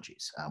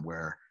technologies,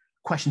 where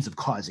questions of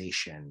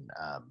causation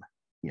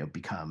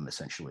become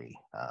essentially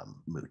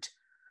moot.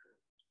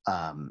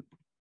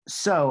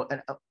 So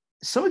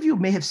some of you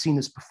may have seen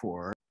this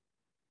before.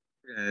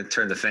 We're gonna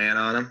turn the fan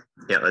on him.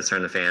 Yeah, let's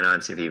turn the fan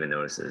on, see if he even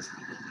notices.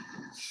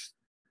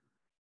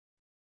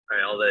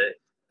 All right,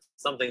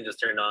 something just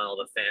turned on, all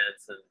the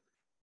fans and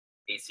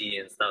AC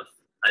and stuff.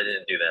 I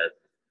didn't do that.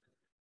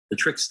 The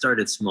trick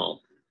started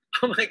small.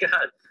 Oh my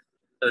God.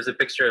 There was a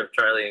picture of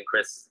Charlie and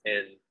Chris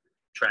in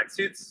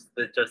tracksuits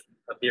that just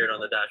appeared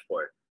on the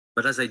dashboard.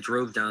 But as I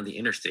drove down the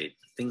interstate,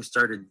 things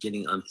started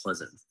getting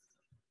unpleasant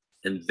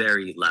and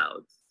very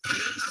loud.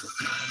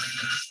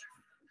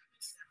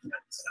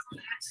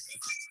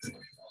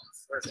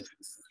 Perfect.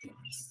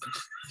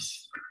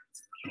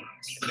 You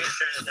can't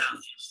turn it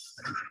down.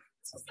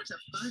 Such a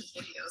fun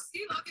video.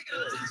 See, look at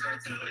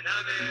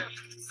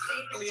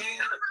the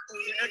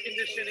air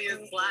conditioning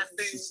is blasting,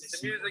 the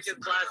music is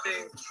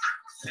blasting,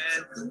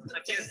 and I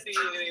can't see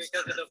anything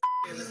because of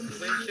the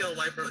windshield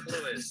wiper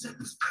fluid.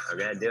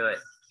 Okay, do it.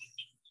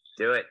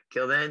 Do it.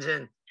 Kill the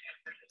engine.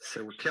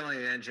 So we're killing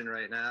the engine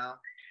right now.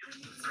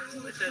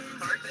 It says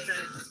park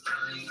sense.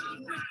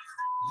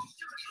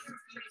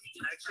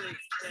 Actually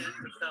can't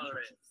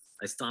accelerate.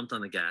 I stomped on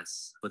the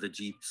gas, but the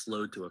Jeep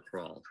slowed to a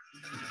crawl.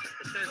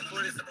 It says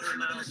 43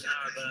 miles an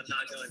hour, but I'm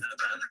not going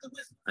that fast.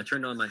 I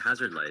turned on my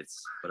hazard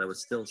lights, but I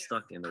was still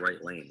stuck in the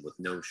right lane with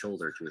no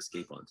shoulder to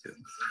escape onto.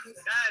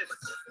 Guys,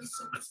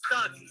 I'm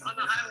stuck on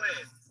the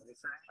highway.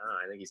 Oh,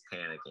 I think he's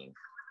panicking.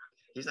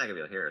 He's not gonna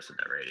be able to hear us with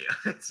that radio.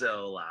 It's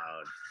so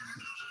loud.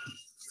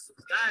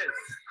 Guys,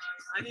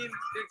 I need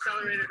the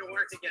accelerator to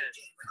work again.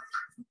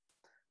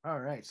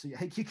 All right, so I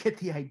think you get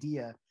the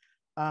idea.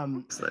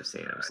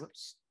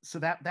 So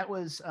that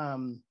was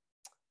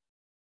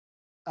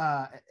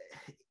a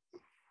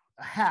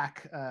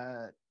hack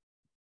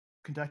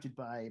conducted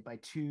by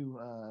two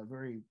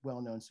very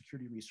well-known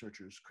security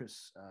researchers,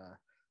 Chris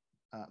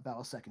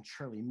Balasek and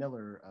Charlie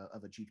Miller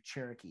of a Jeep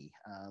Cherokee,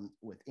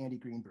 with Andy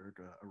Greenberg,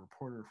 a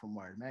reporter from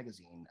Wired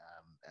Magazine,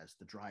 as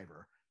the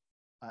driver.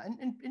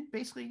 And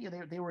basically,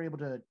 they were able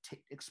to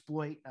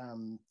exploit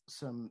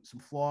some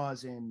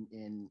flaws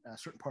in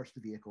certain parts of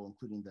the vehicle,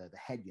 including the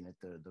head unit,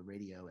 the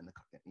radio, and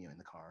in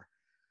the car,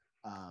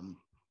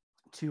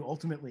 to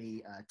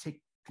ultimately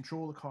take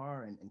control of the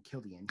car and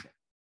kill the engine.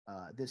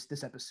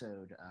 This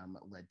episode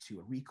led to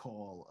a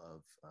recall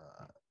of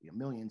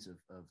millions of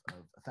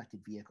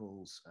affected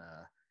vehicles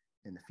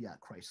in the Fiat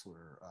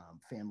Chrysler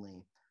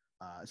family,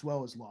 as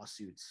well as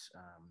lawsuits,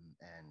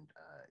 and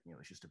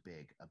it's just a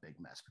big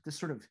mess. But this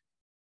sort of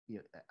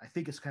I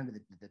think it's kind of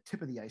the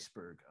tip of the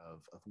iceberg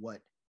of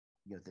what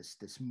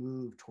this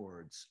move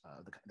towards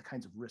the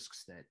kinds of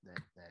risks that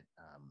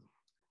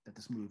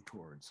this move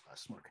towards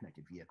smart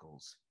connected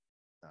vehicles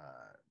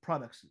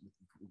products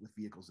with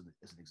vehicles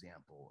as an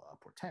example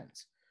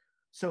portends.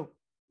 So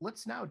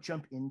let's now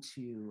jump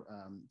into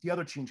the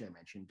other change I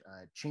mentioned,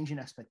 changing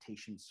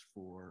expectations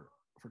for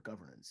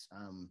governance.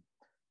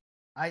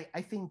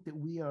 I think that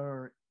we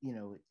are,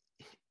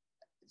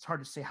 it's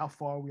hard to say how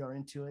far we are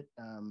into it.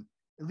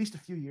 At least a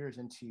few years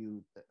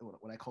into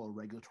what I call a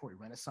regulatory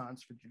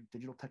renaissance for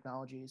digital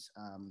technologies.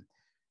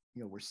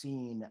 We're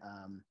seeing,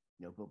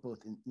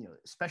 both in,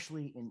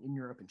 especially in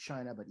Europe and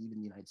China, but even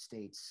the United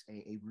States,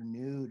 a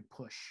renewed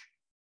push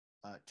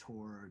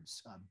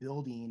towards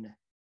building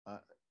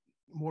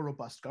more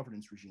robust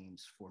governance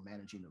regimes for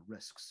managing the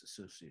risks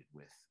associated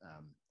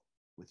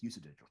with use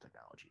of digital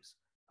technologies.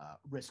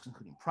 Risks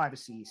including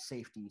privacy,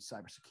 safety,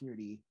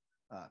 cybersecurity,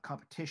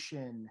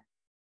 competition,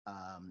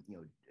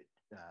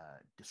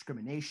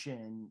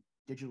 discrimination,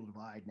 digital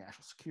divide,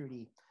 national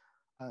security.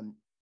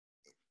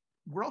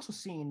 We're also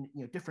seeing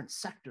different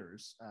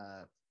sectors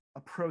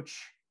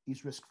approach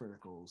these risk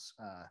verticals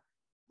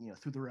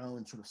through their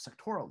own sort of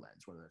sectoral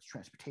lens, whether it's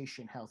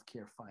transportation,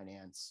 healthcare,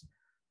 finance,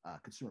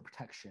 consumer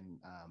protection,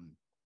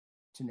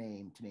 to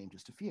name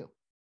just a few.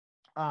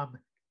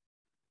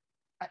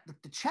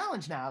 The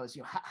challenge now is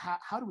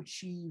how to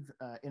achieve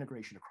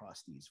integration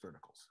across these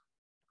verticals.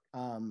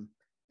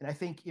 And I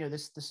think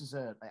this is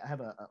I have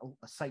a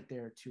site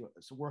there to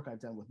some work I've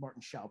done with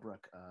Martin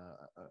Schalbrook,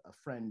 a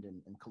friend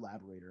and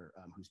collaborator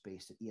who's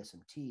based at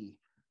ESMT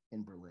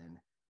in Berlin,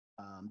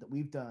 that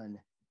we've done,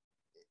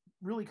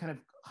 really kind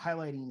of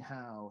highlighting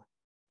how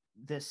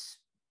this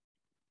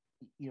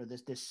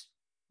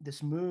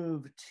this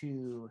move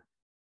to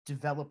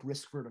develop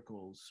risk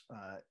verticals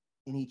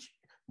in each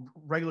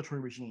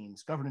regulatory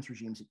regimes, governance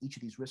regimes in each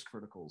of these risk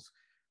verticals,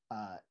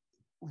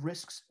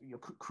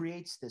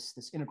 creates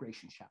this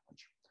integration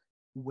challenge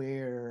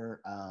where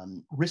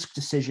risk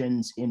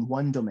decisions in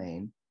one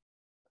domain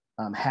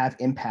have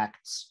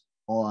impacts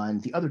on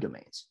the other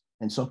domains.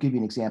 And so I'll give you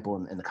an example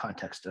in the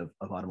context of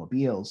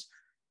automobiles.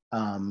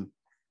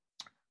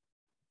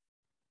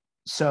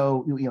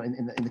 So in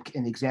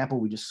the example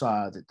we just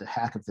saw, that the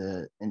hack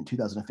in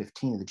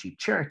 2015 of the Jeep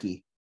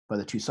Cherokee by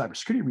the two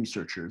cybersecurity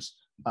researchers,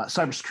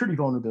 cybersecurity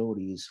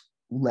vulnerabilities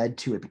led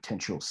to a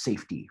potential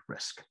safety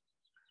risk.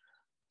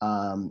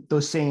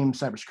 Those same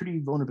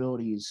cybersecurity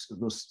vulnerabilities,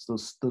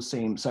 those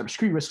same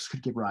cybersecurity risks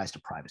could give rise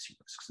to privacy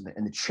risks.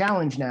 And the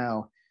challenge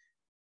now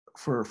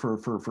for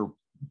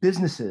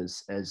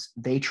businesses as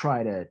they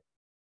try to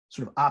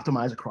sort of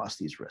optimize across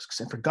these risks,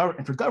 and for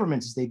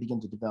governments as they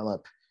begin to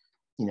develop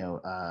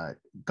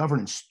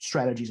governance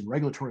strategies and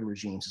regulatory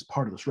regimes as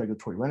part of this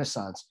regulatory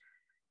renaissance,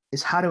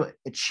 is how to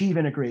achieve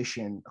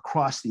integration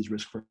across these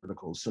risk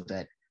verticals so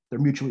that they're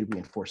mutually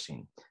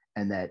reinforcing,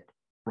 and that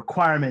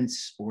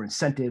requirements or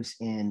incentives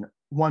in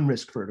one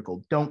risk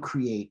vertical don't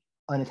create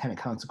unintended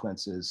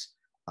consequences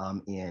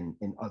in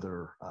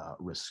other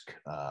risk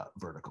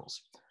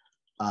verticals.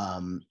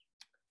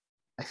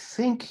 I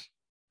think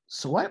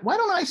so. Why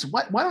don't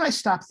I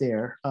stop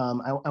there?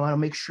 I want to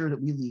make sure that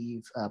we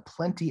leave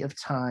plenty of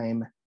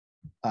time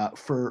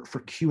for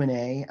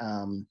Q&A.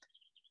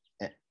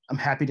 I'm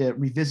happy to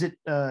revisit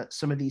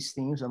some of these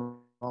themes. I'm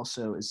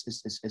also, as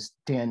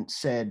Dan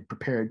said,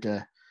 prepared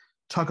to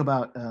talk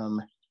about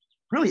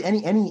really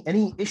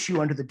any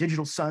issue under the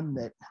digital sun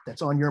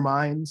that's on your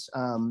minds.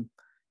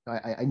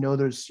 I know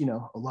there's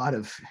a lot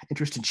of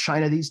interest in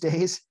China these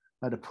days,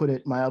 to put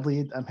it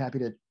mildly. I'm happy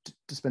to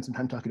spend some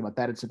time talking about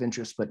that. It's of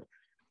interest, but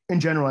in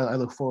general, I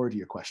look forward to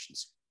your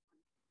questions.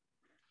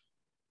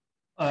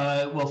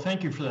 Well,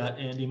 thank you for that,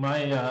 Andy. My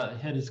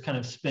head is kind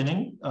of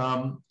spinning.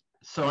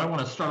 So I want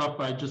to start off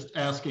by just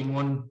asking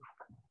one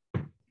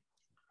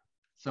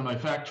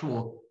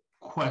semi-factual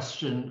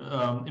question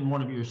in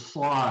one of your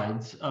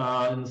slides, in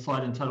the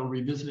slide entitled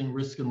Revisiting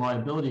Risk and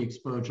Liability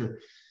Exposure.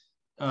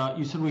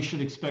 You said we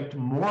should expect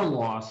more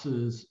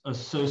losses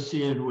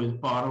associated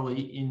with bodily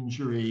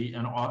injury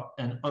and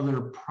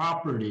other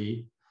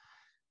property.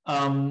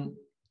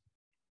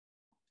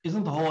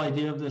 Isn't the whole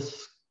idea of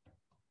this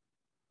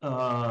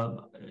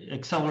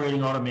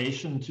accelerating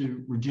automation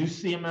to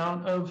reduce the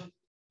amount of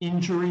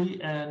injury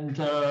and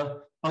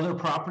other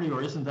property,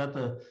 or isn't that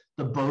the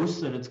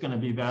boast that it's going to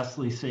be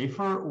vastly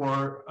safer?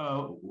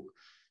 Or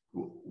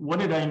what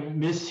did I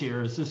miss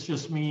here? Is this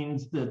just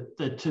means that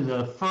to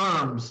the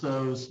firms,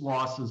 those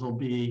losses will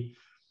be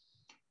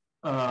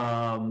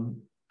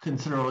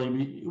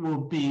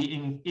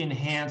considerably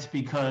enhanced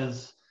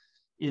because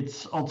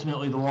it's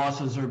ultimately the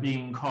losses are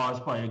being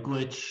caused by a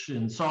glitch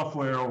in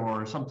software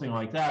or something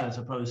like that, as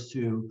opposed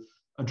to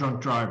a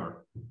drunk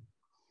driver?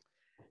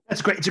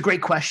 That's great. It's a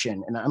great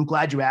question, and I'm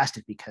glad you asked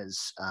it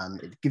because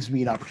it gives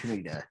me an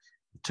opportunity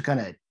to kind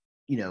of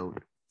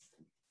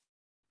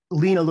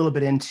lean a little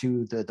bit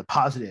into the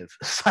positive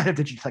side of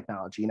digital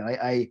technology.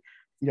 When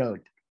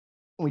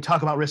we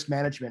talk about risk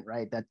management,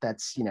 right?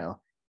 That's you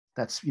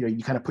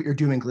kind of put your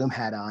doom and gloom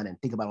hat on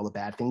and think about all the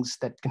bad things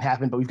that can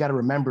happen, but we've got to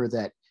remember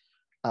that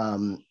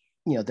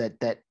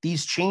that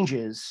these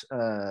changes,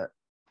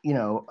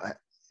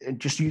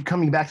 just you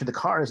coming back to the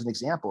car as an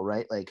example,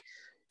 right? Like,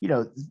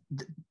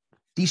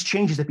 these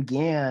changes that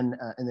began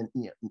in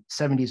the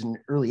 70s and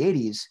early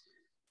 80s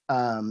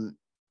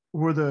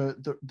were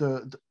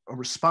a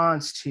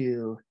response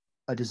to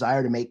a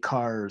desire to make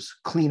cars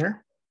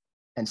cleaner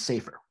and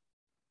safer.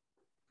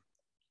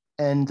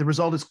 And the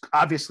result is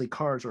obviously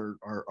cars are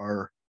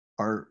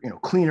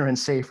cleaner and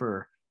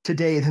safer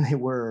today than they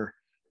were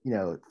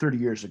 30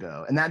 years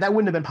ago. And that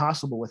wouldn't have been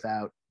possible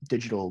without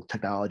digital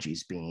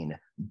technologies being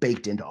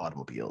baked into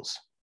automobiles.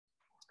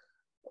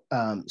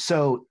 And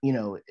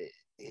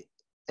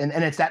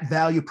it's that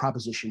value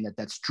proposition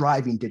that's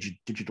driving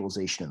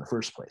digitalization in the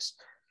first place.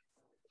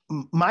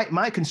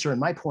 My concern,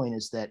 my point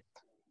is that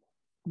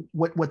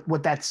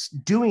what that's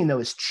doing though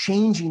is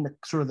changing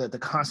the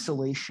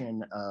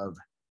constellation of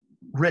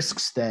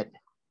risks that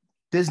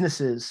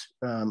businesses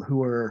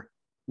who are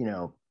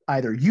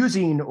either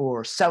using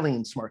or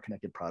selling smart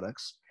connected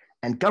products,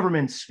 and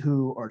governments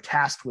who are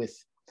tasked with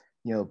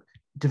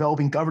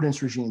developing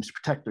governance regimes to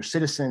protect their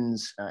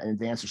citizens and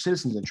advance their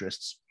citizens'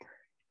 interests.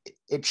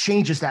 It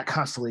changes that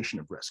constellation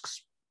of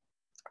risks.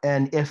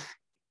 And if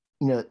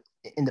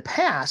in the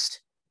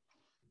past,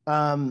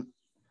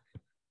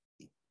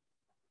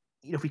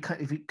 if we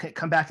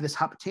come back to this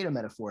hot potato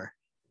metaphor,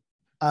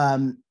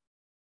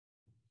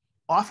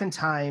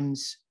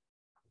 oftentimes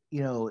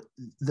the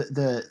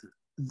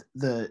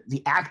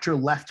actor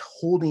left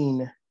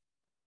holding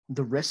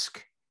the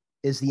risk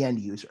is the end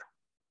user,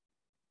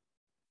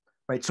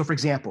 right? So for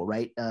example,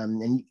 right,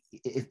 and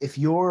if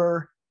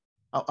you're,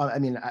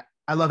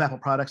 I love Apple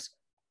products,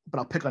 but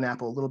I'll pick on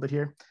Apple a little bit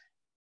here.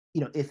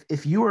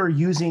 If you are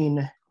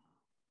using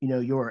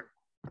your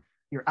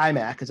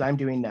iMac, as I'm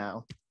doing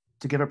now,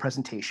 to give a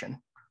presentation,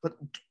 but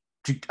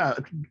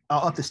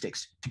I'll up the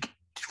stakes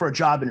for a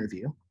job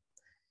interview,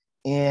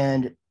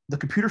 and the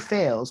computer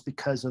fails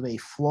because of a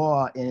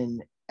flaw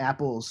in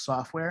Apple's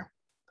software,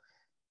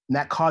 and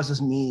that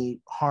causes me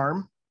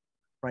harm,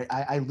 right?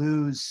 I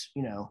lose,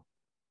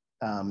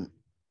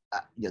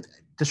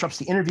 disrupts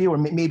the interview, or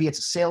maybe it's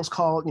a sales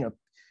call,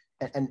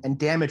 and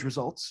damage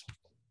results.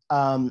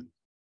 The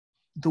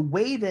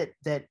way that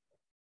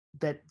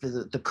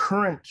the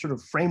current sort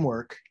of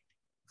framework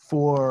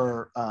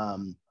for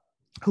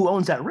who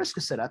owns that risk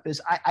is set up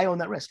is I own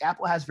that risk.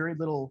 Apple has very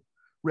little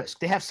risk.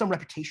 They have some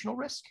reputational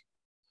risk,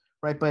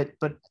 right? But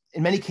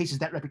in many cases,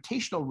 that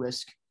reputational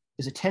risk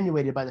is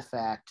attenuated by the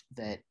fact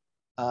that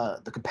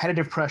the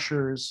competitive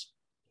pressures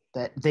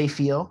that they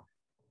feel,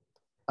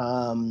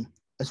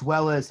 as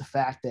well as the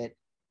fact that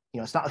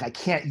it's not like I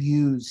can't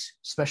use,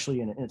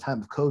 especially in a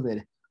time of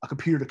COVID, a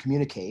computer to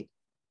communicate,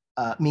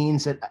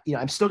 means that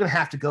I'm still going to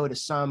have to go to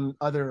some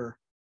other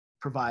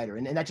provider,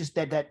 and that just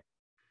that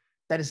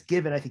has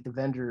given, I think, the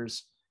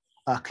vendors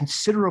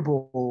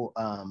considerable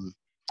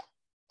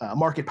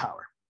market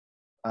power,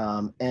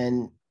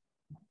 and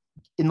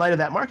in light of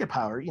that market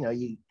power,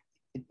 it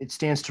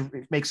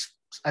makes,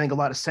 I think, a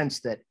lot of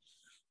sense that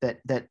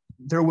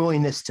their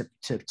willingness to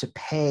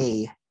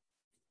pay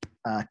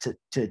to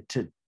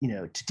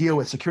deal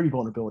with security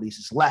vulnerabilities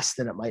is less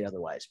than it might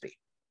otherwise be.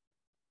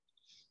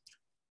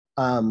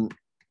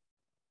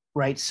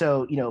 Right.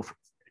 So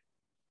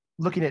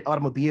looking at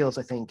automobiles,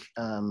 I think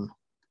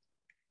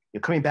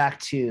coming back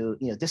to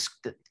this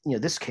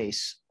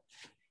case,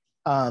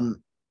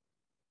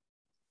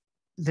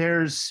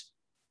 there's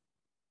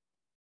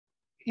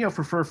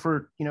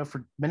for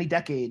many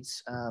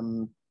decades,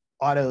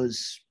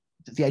 autos,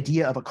 the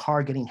idea of a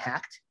car getting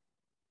hacked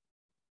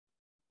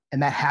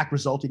and that hack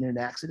resulting in an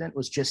accident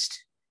wasn't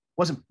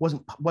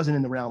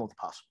in the realm of the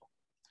possible,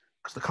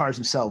 because the cars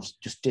themselves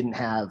just didn't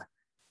have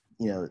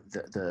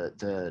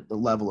the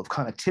level of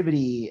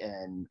connectivity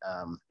and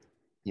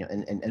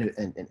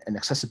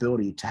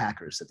accessibility to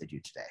hackers that they do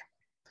today.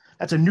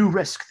 That's a new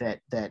risk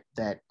that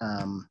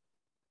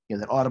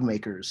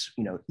automakers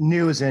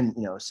new as in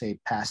say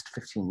past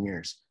 15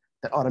 years,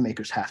 that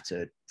automakers have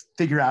to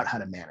figure out how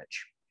to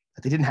manage,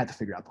 that they didn't have to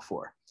figure out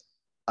before.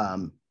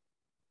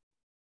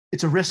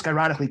 It's a risk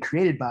ironically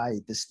created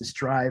by this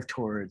drive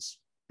towards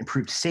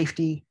improved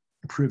safety,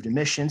 improved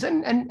emissions,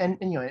 and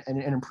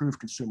improved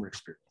consumer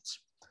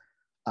experience.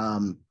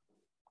 And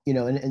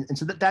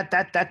so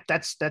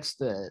that's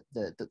the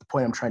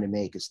point I'm trying to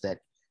make, is that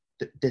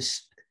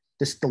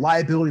the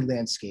liability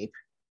landscape,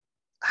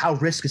 how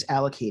risk is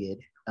allocated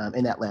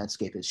in that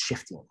landscape is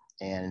shifting,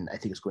 and I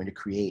think it's going to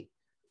create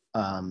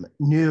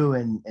new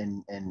and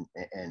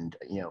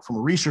from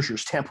a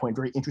researcher's standpoint,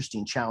 very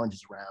interesting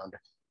challenges around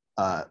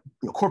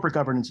corporate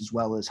governance, as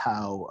well as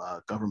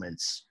how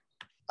governments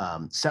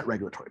set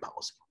regulatory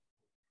policy.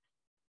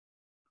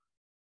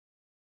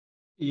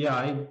 Yeah,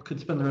 I could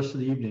spend the rest of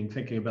the evening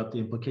thinking about the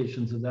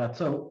implications of that.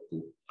 So,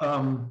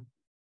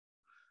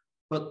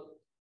 but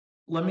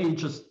let me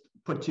just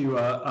put to you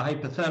a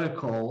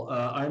hypothetical.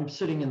 I'm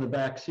sitting in the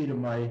back seat of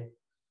my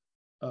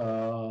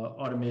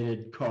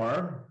automated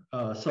car,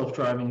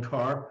 self-driving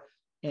car,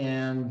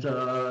 and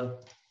the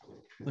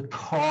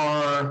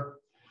car,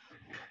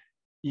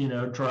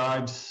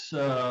 drives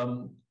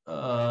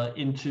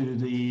into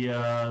the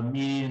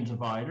median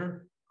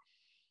divider,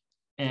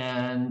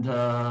 and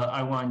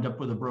I wind up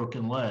with a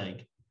broken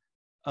leg.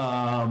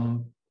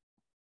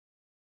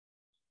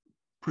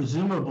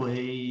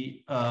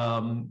 Presumably,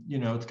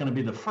 it's going to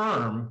be the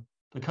firm,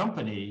 the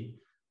company,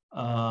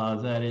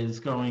 that is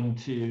going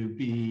to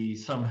be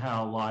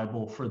somehow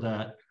liable for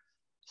that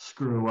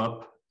screw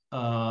up.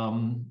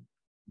 and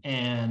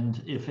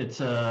if it's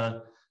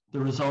the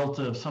result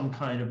of some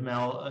kind of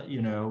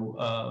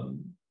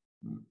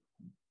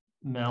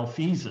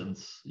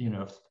malfeasance,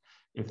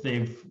 if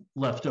they've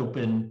left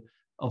open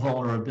a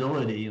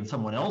vulnerability and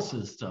someone else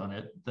has done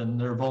it, then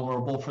they're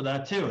vulnerable for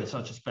that too. It's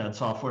not just bad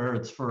software;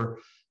 it's for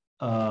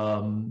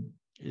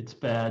it's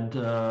bad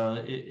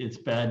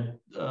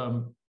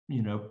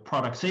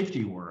product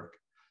safety work.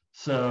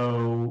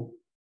 So,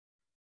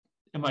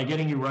 am I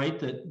getting you right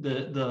that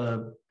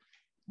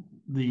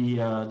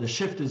the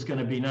shift is going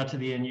to be not to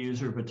the end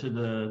user but to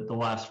the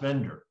last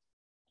vendor?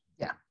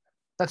 Yeah,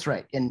 that's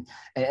right. And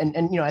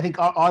I think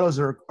autos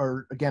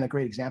are again a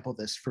great example of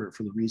this for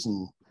the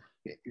reason,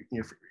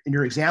 in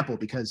your example,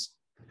 because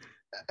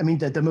I mean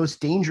the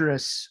most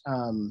dangerous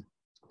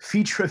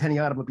feature of any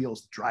automobile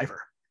is the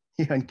driver.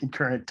 In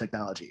current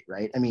technology,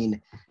 right? I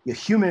mean,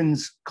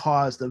 humans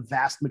cause the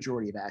vast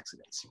majority of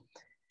accidents,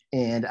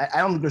 and I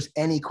don't think there's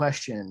any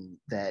question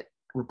that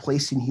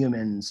replacing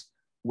humans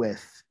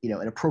with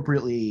an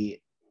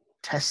appropriately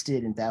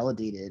tested and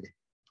validated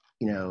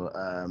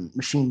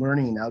machine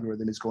learning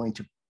algorithm is going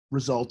to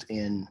result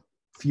in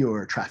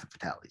fewer traffic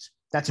fatalities.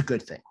 That's a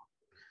good thing,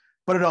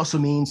 but it also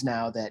means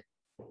now that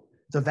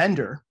the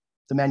vendor,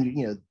 the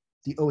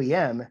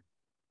OEM,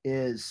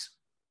 is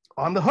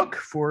on the hook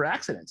for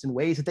accidents in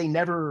ways that they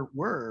never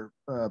were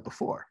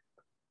before.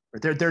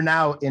 They're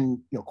now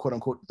in quote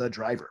unquote the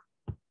driver.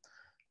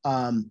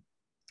 And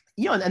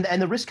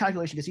the risk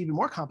calculation gets even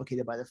more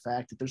complicated by the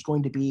fact that there's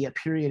going to be a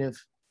period of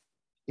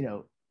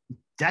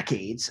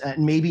decades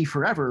and maybe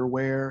forever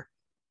where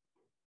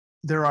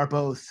there are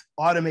both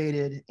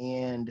automated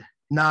and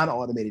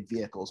non-automated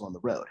vehicles on the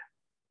road.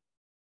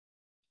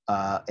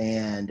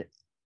 And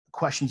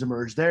questions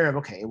emerge there of,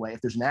 okay, well,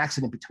 if there's an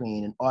accident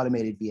between an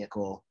automated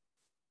vehicle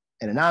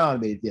and a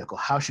non-automated vehicle,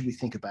 how should we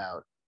think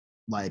about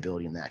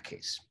liability in that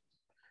case?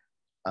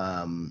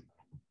 And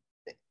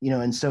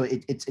so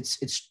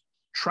it's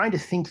trying to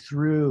think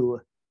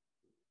through,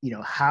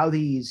 how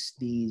these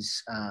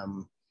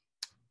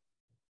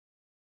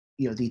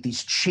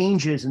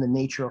changes in the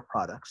nature of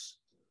products,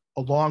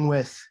 along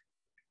with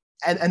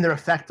and their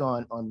effect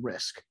on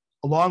risk,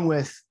 along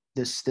with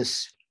this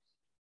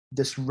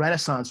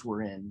renaissance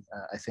we're in,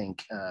 I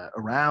think,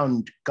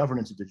 around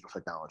governance of digital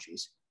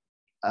technologies,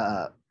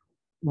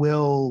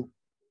 will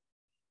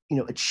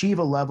achieve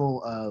a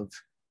level of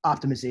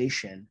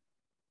optimization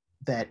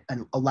that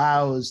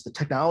allows the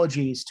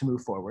technologies to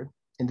move forward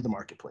into the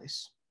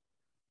marketplace,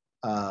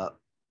 while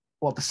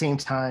at the same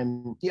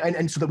time,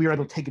 and so that we are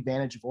able to take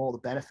advantage of all the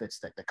benefits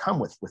that come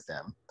with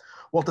them,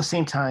 while at the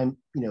same time,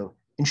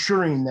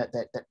 ensuring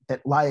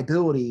that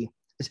liability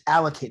is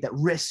allocated, that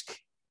risk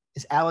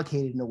is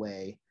allocated in a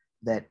way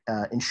that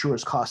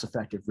ensures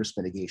cost-effective risk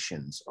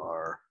mitigations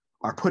are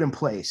put in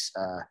place.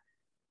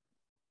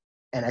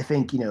 And I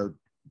think,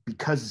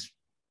 because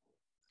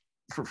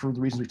for the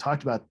reasons we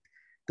talked about,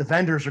 the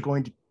vendors are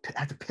going to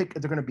have to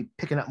they're going to be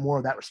picking up more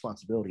of that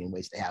responsibility in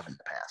ways they haven't in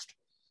the past.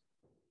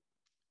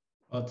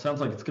 Well, it sounds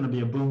like it's going to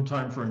be a boom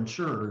time for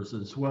insurers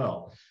as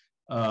well,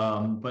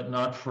 but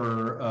not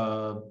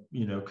for,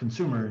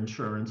 consumer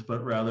insurance,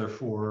 but rather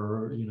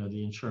for,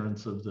 the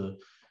insurance of the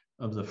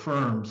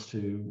firms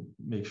to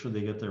make sure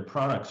they get their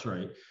products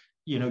right.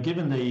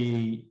 Given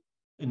the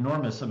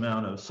enormous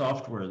amount of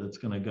software that's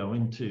going to go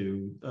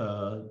into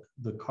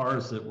the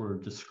cars that we're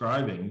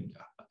describing,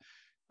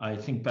 I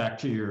think back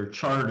to your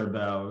chart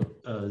about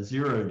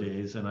 0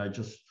 days, and I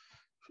just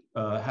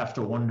have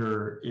to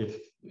wonder if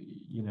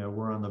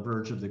we're on the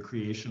verge of the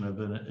creation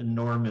of an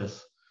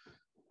enormous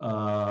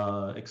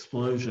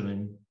explosion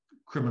in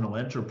criminal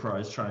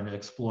enterprise trying to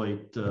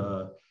exploit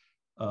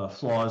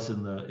flaws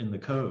in the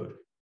code.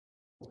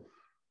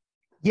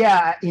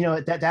 Yeah,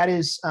 that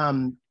is.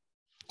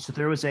 So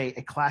there was a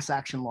class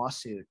action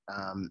lawsuit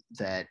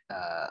that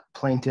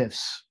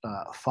plaintiffs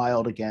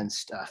filed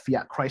against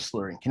Fiat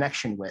Chrysler in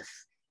connection with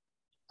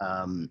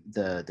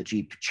the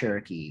Jeep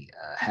Cherokee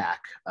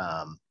hack,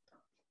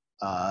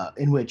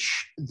 in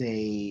which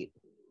the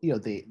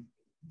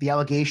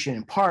allegation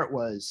in part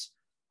was,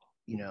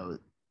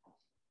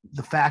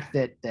 the fact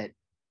that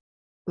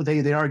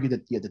they argued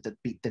that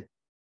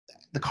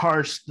the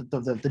cars,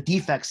 the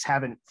defects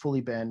haven't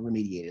fully been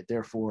remediated,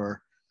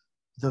 therefore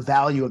the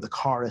value of the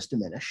car is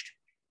diminished.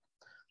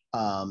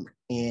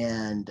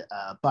 And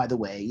by the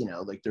way,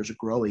 there's a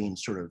growing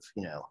sort of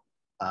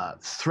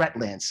threat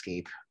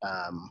landscape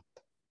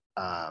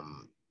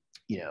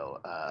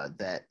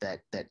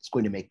that's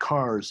going to make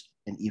cars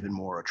an even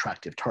more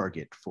attractive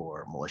target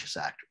for malicious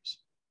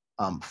actors.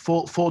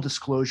 Full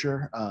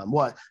disclosure,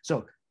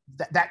 so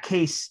that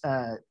case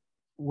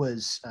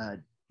was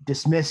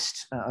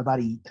dismissed about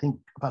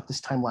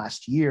this time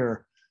last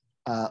year,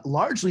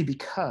 largely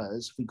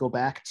because if we go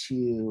back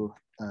to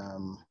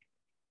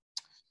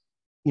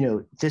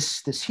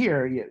this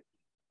here,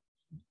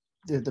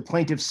 the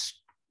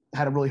plaintiffs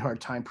had a really hard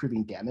time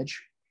proving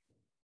damage.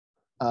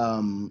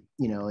 The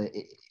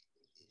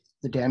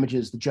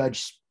damages, the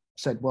judge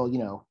said, well,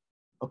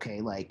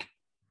 okay,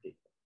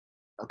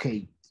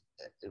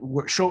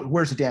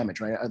 where's the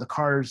damage, right? Are the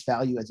car's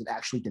value, has it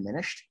actually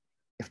diminished?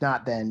 If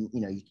not, then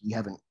you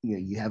haven't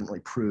really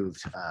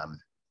proved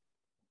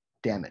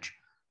damage.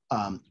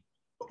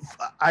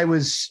 I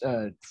was,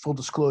 full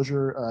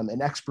disclosure,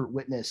 an expert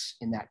witness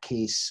in that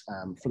case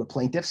for the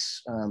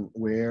plaintiffs,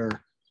 where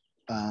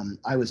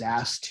I was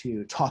asked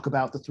to talk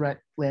about the threat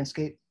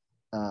landscape,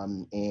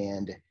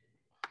 and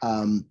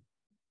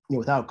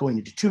without going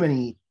into too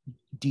many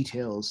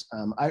details,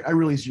 I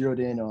really zeroed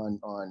in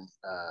on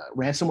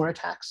ransomware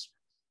attacks.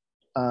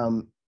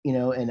 And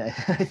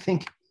I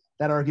think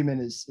that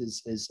argument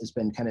has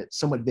been kind of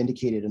somewhat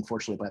vindicated,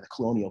 unfortunately, by the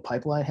Colonial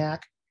Pipeline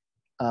hack.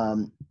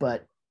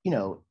 But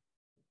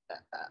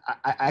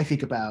I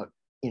think about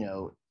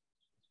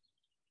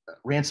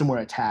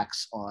ransomware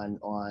attacks on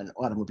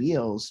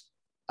automobiles,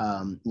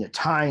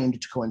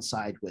 timed to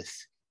coincide with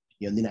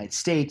the United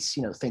States,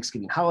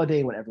 Thanksgiving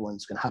holiday, when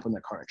everyone's going to hop in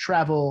their car and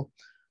travel,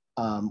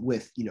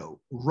 with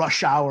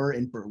rush hour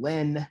in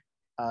Berlin,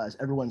 as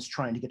everyone's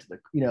trying to get to the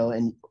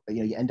and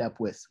you end up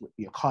with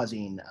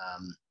causing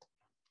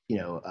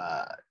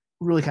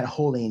really kind of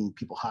holding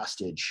people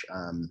hostage.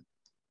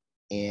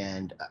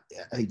 And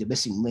I think the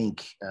missing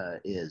link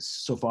is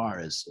so far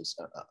as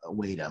a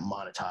way to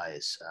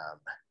monetize,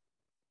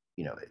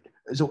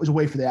 is a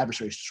way for the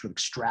adversaries to sort of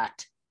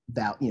extract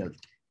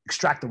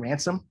extract the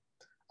ransom.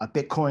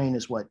 Bitcoin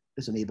is what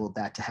has enabled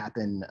that to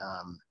happen,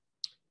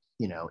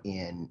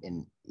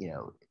 in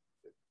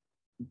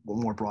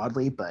more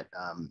broadly. But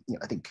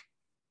I think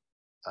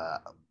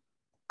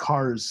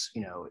cars,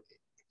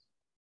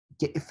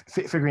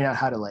 figuring out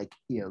how to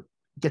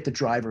get the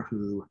driver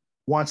who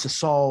wants to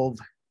solve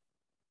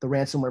the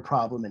ransomware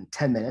problem in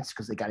 10 minutes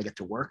because they got to get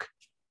to work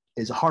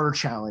is a harder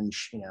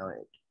challenge,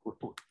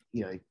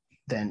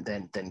 than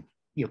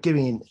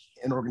giving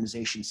an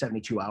organization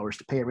 72 hours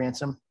to pay a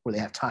ransom, where they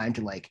have time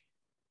to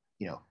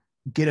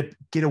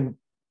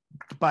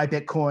buy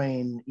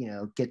Bitcoin,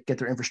 get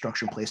their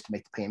infrastructure in place to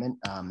make the payment.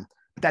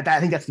 But I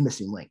think that's the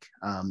missing link,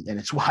 and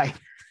it's why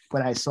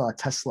when I saw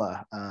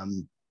Tesla a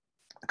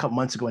couple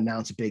months ago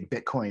announce a big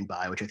Bitcoin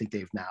buy, which I think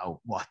they've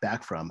now walked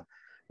back from,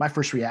 my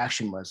first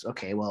reaction was,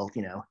 okay, well,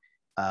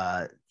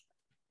 as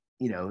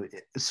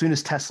soon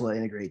as Tesla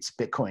integrates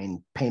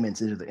Bitcoin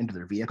payments into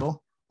their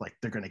vehicle,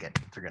 they're going to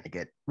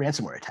get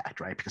ransomware attacked,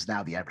 right? Because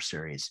now the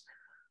adversaries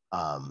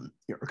are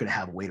going to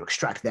have a way to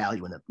extract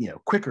value in the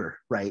quicker,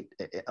 right,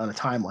 on a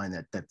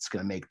timeline that's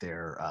going to make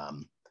their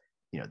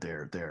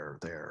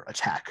their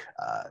attack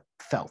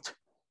felt.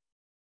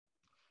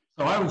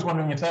 So I was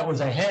wondering if that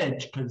was a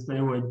hedge, because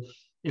they would,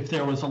 if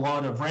there was a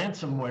lot of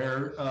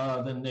ransomware,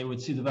 then they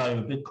would see the value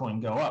of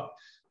Bitcoin go up.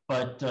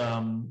 But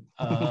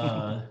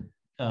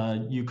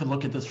you could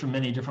look at this from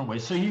many different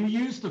ways. So you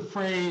use the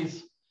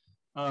phrase,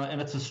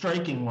 and it's a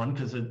striking one,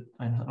 because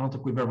I don't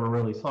think we've ever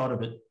really thought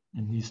of it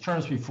in these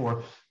terms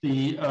before,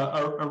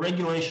 a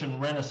regulation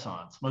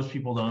renaissance. Most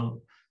people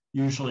don't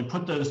usually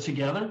put those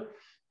together.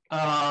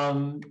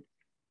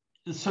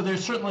 So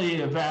there's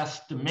certainly a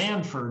vast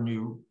demand for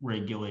new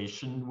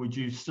regulation. Would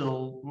you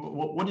still,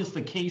 what is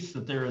the case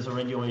that there is a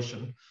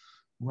regulation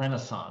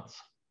renaissance?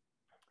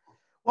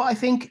 Well, I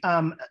think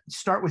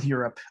start with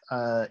Europe.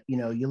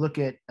 You look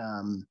at,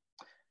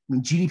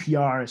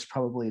 GDPR is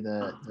probably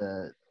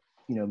the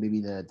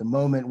maybe the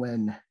moment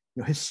when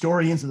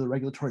historians of the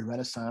regulatory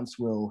renaissance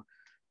will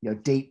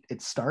date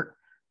its start.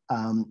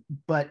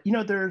 But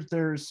there's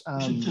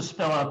you should just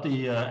spell out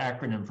the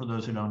acronym for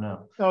those who don't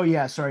know. Oh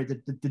yeah, sorry,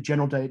 the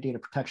General Data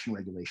Protection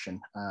Regulation.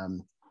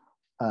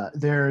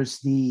 There's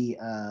the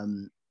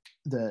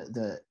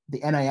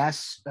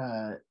NIS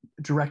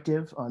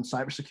directive on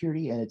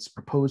cybersecurity and its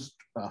proposed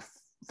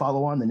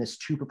follow-on, the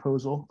NIS2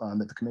 proposal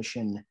that the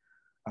Commission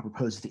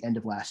proposed at the end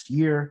of last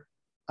year.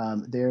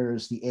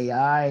 There's the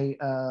AI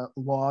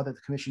law that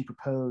the Commission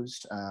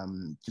proposed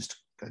just,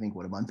 I think,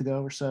 a month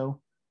ago or so.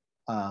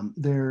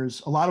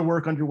 There's a lot of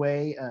work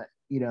underway,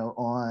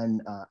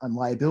 on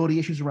liability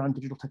issues around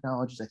digital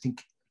technologies. I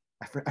think,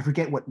 I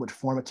forget what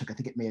form it took. I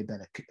think it may have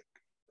been a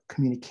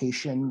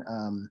communication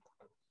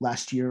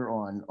last year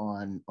on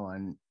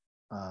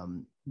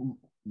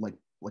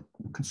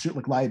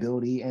consumer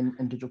liability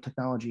and digital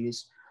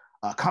technologies.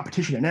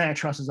 Competition and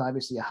antitrust is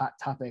obviously a hot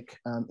topic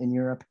in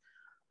Europe,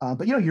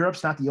 but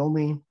Europe's not the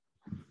only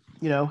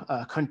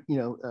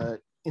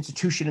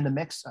institution in the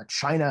mix.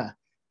 China,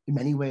 in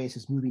many ways,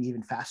 is moving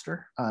even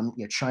faster.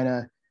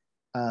 China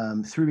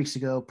 3 weeks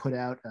ago put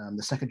out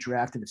the second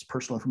draft of its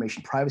personal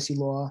information privacy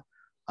law.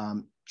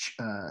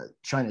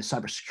 China's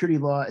cybersecurity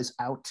law is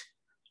out.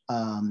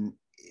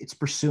 It's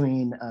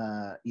pursuing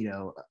a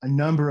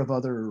number of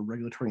other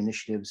regulatory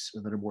initiatives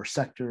that are more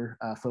sector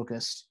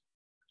focused.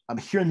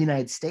 Here in the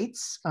United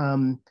States,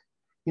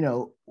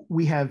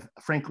 we have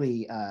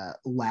frankly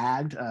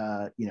lagged,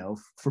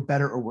 for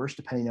better or worse,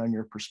 depending on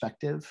your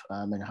perspective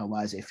and how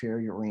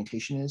laissez-faire your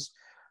orientation is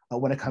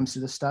when it comes to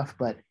this stuff.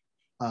 But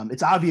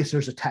it's obvious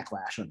there's a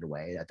techlash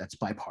underway that's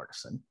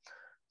bipartisan.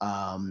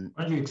 Why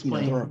don't you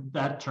explain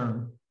that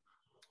term?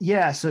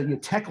 Yeah, so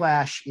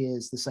techlash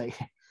is this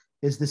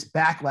is this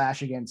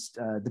backlash against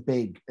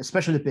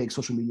especially the big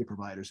social media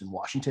providers in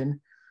Washington,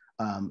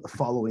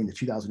 following the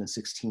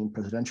 2016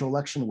 presidential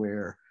election,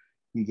 where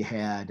you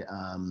had,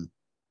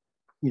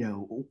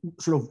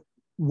 sort of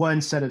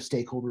one set of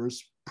stakeholders,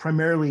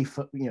 primarily,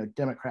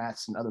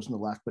 Democrats and others on the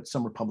left, but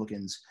some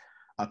Republicans,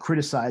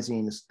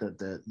 criticizing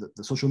the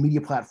social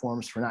media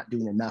platforms for not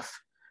doing enough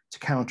to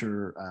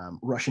counter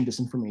Russian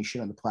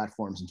disinformation on the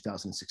platforms in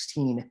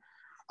 2016.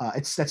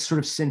 That's sort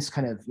of since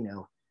kind of,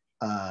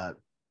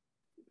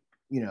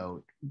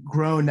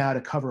 grown now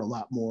to cover a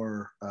lot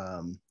more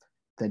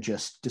than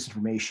just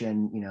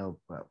disinformation.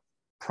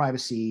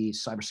 Privacy,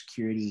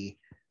 cybersecurity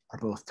are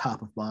both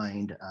top of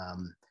mind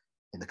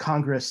in the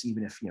Congress,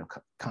 even if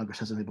Congress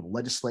hasn't been able to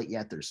legislate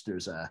yet.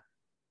 There's a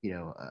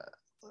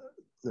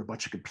there are a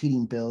bunch of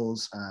competing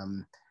bills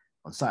on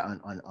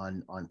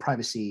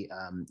privacy.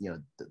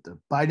 The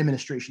Biden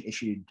administration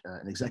issued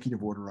an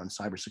executive order on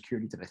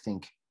cybersecurity that I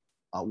think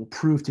will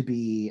prove to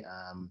be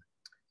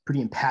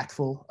pretty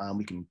impactful.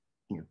 We can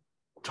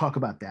talk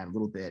about that a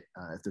little bit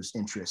if there's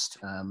interest.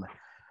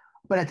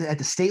 But at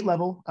the state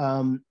level,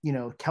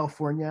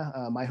 California,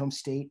 my home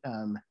state,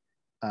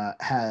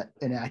 had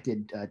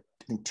enacted, I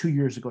think 2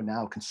 years ago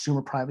now, a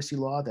consumer privacy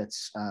law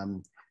that's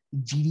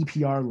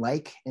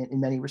GDPR-like in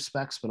many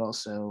respects, but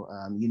also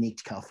unique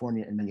to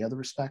California in many other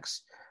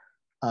respects.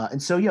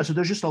 And so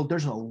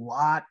there's a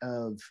lot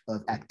of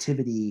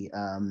activity,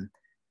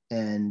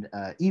 and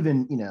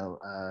even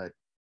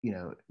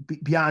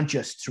beyond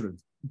just sort of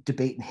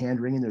debate and hand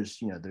wringing. There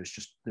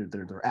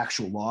are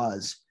actual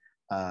laws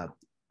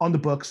on the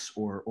books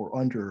or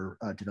under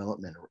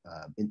development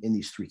in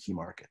these three key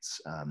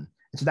markets.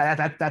 And so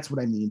that's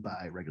what I mean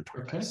by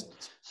regulatory. Okay.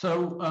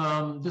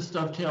 So this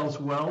dovetails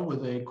well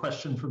with a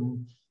question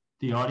from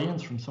the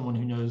audience, from someone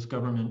who knows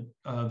government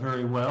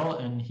very well.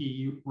 And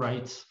he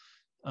writes,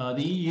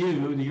 the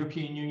EU, the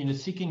European Union,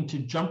 is seeking to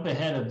jump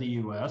ahead of the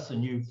US,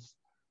 and you've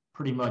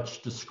pretty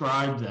much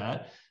described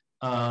that,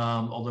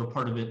 although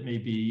part of it may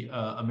be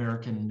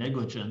American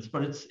negligence,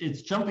 but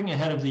it's jumping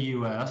ahead of the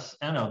US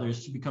and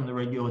others to become the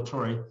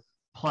regulatory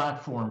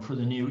platform for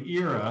the new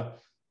era.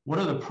 What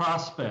are the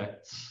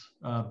prospects?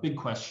 Big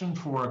question,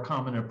 for a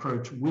common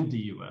approach with the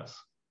US.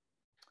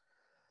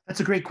 That's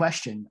a great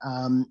question.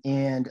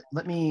 And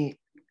let me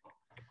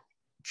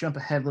jump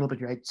ahead a little bit,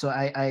 right? So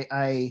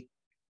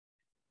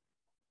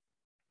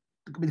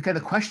the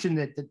question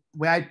the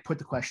way I put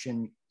the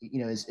question,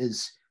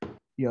 is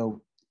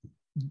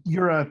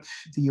Europe,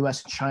 the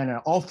US, and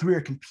China, all three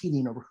are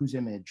competing over whose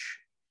image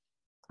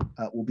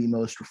will be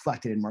most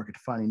reflected in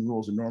market-defining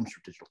rules and norms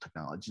for digital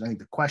technology. And I think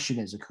the question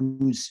is like,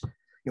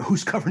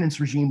 whose governance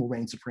regime will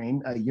reign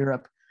supreme?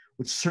 Europe,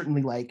 which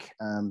certainly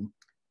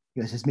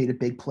has made a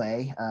big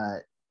play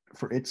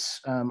for its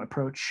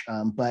approach,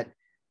 but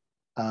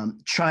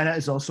China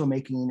is also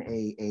making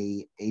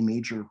a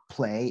major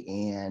play,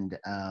 and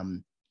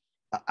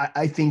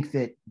I think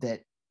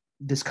that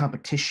this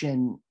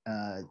competition,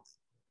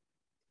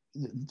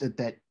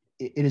 that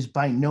it is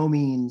by no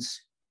means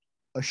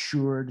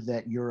assured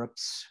that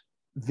Europe's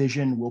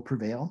vision will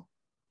prevail.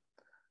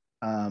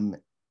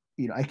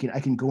 I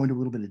can go into a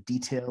little bit of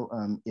detail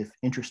if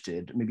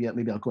interested. Maybe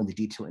I'll go into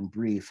detail in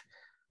brief.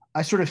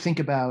 I sort of think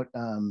about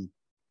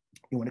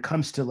when it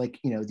comes to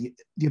the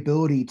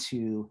ability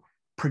to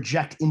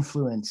project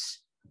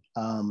influence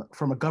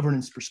from a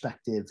governance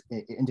perspective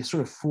into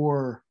sort of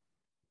four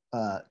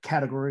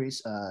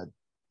categories: the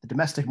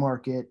domestic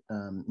market,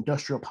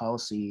 industrial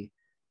policy,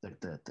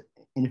 the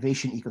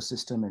innovation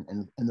ecosystem,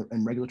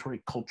 and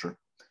regulatory culture.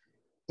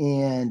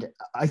 And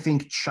I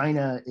think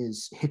China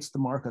hits the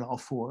mark on all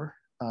four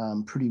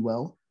pretty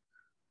well.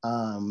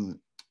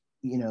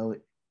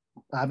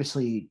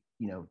 Obviously,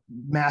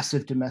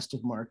 massive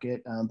domestic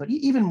market, but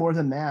even more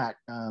than that,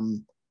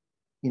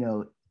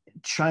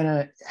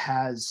 China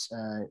has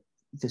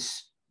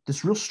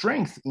this real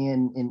strength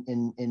in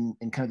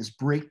kind of this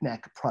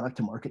breakneck product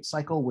to market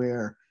cycle,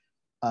 where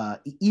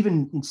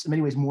even in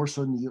many ways more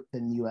so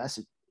than the US,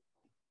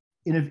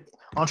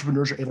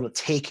 entrepreneurs are able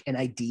to take an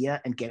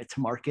idea and get it to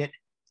market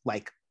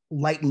like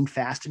lightning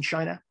fast in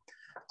China.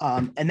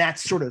 And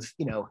that's sort of,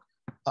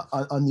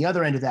 on the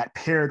other end of that,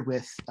 paired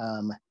with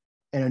an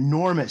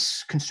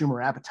enormous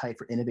consumer appetite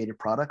for innovative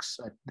products.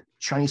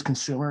 Chinese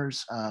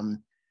consumers,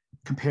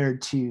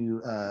 compared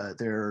to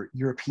their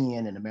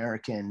European and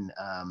American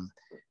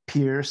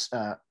peers,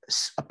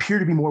 appear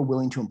to be more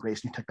willing to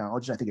embrace new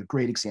technology. I think a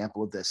great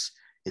example of this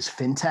is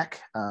fintech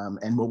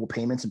and mobile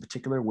payments in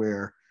particular,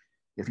 where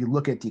if you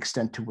look at the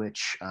extent to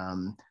which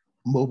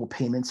mobile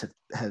payments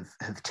have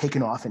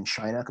taken off in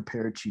China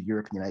compared to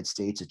Europe and the United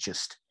States,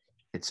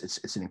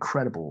 it's an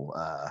incredible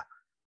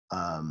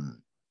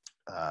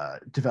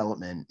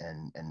development.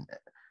 And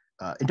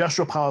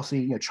industrial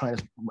policy,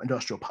 China's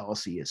industrial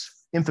policy is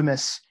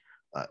infamous,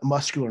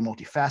 muscular,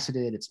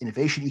 multifaceted. Its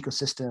innovation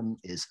ecosystem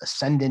is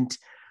ascendant.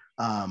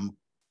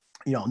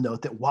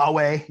 Note that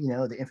Huawei,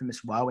 the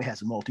infamous Huawei,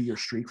 has a multi-year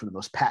streak for the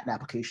most patent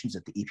applications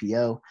at the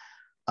EPO.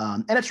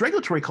 And its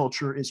regulatory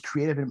culture is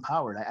creative and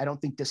empowered. I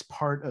don't think this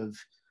part of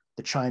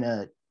the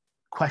China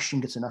question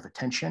gets enough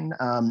attention.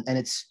 And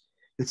it's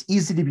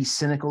easy to be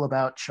cynical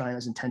about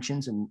China's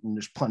intentions, and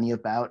there's plenty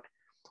about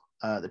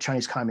the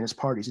Chinese Communist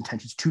Party's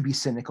intentions to be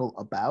cynical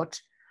about.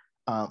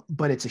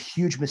 But it's a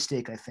huge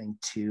mistake, I think,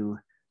 to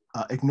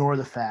ignore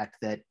the fact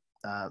that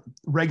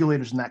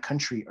regulators in that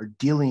country are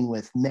dealing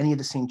with many of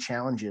the same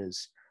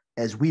challenges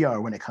as we are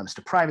when it comes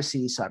to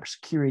privacy,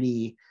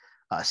 cybersecurity,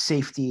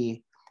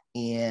 safety,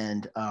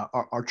 and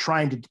are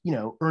trying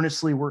to,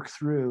 earnestly work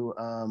through,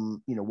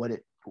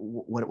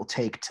 what it will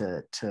take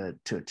to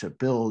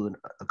build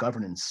a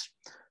governance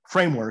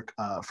framework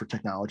for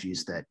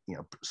technologies that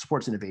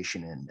supports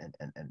innovation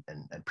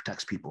and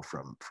protects people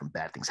from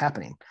bad things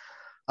happening.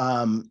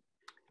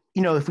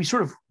 If we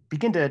sort of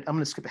begin to, I'm going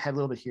to skip ahead a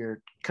little bit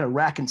here, kind of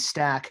rack and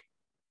stack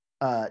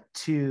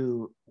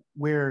to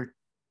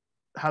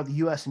how the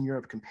U.S. and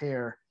Europe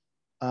compare.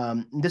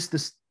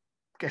 This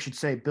I should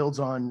say builds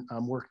on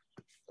work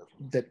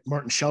that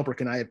Martin Shelbrick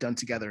and I have done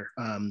together.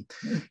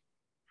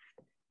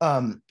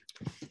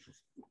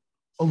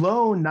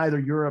 Alone, neither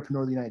Europe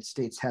nor the United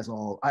States has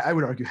all, I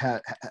would argue,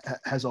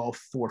 has all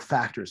four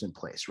factors in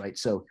place, right?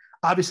 So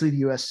obviously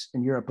the US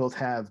and Europe both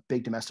have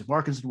big domestic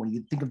markets. And when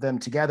you think of them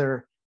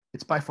together,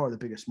 it's by far the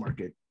biggest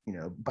market,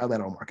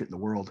 bilateral market in the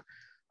world.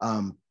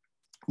 The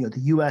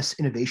US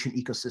innovation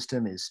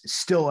ecosystem is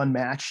still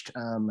unmatched,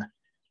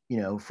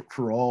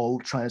 for all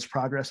China's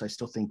progress. I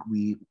still think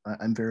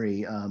I'm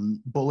very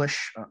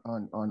bullish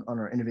on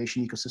our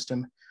innovation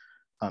ecosystem,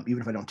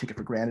 even if I don't take it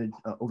for granted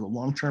over the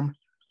long term.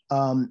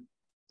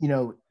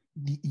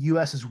 The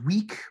U.S. is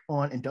weak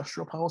on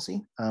industrial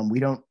policy. A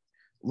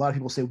lot of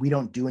people say we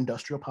don't do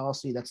industrial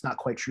policy. That's not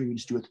quite true. We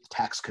just do it with the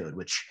tax code,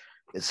 which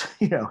is,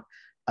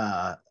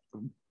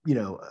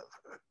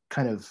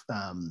 kind of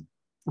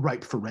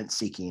ripe for rent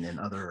seeking and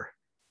other,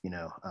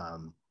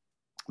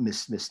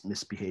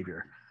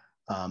 misbehavior.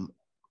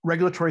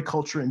 Regulatory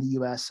culture in the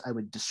U.S. I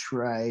would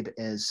describe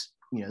as,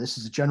 this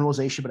is a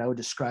generalization, but I would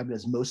describe it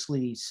as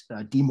mostly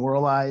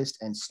demoralized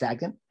and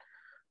stagnant.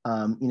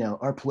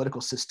 Our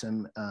political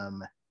system,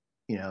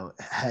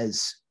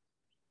 has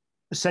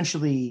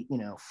essentially,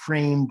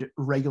 framed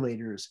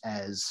regulators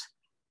as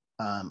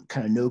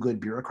kind of no good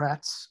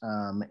bureaucrats.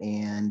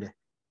 That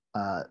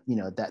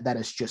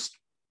has just,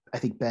 I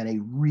think, been a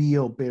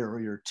real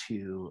barrier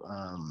to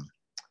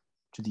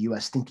the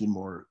U.S. thinking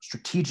more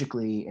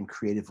strategically and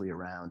creatively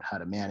around how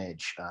to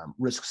manage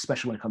risk,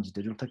 especially when it comes to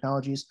digital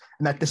technologies.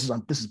 And that this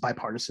is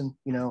bipartisan,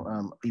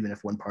 even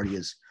if one party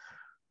is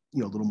a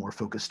little more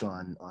focused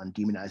on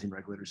demonizing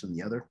regulators than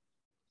the other.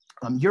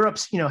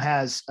 Europe's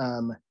has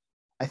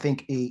I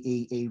think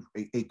an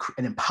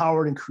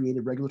empowered and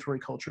creative regulatory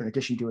culture in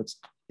addition to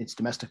its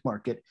domestic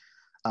market.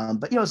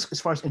 But as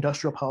far as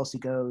industrial policy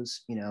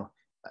goes,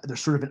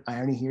 there's sort of an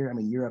irony here. I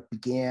mean,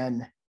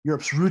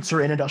 Europe's roots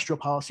are in industrial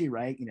policy,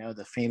 right?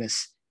 The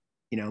famous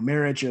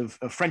marriage of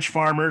French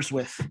farmers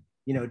with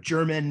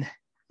German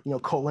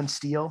coal and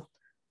steel,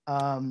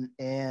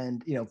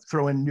 and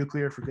throw in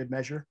nuclear for good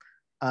measure.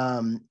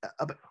 But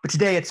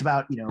today it's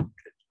about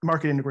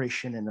market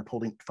integration and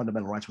upholding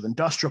fundamental rights, with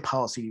industrial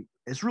policy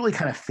has really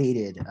kind of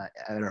faded,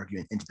 I would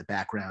argue, into the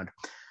background.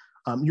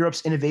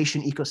 Europe's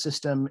innovation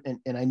ecosystem,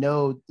 and I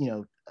know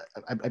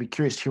I'd be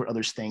curious to hear what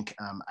others think.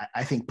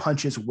 I think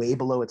punches way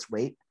below its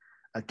weight,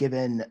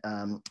 given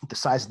the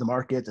size of the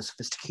market, the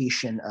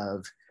sophistication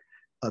of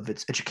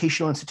its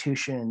educational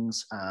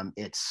institutions,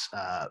 its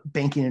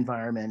banking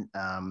environment,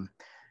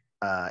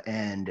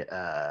 and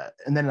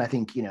then I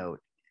think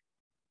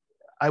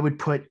I would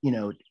put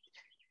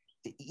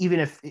even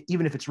if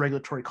its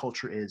regulatory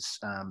culture is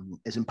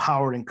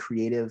empowered and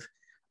creative,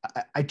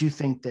 I do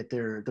think that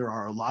there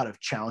are a lot of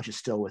challenges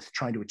still with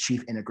trying to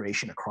achieve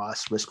integration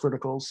across risk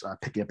verticals.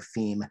 Picking up a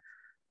theme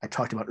I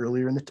talked about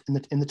earlier in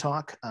the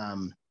talk.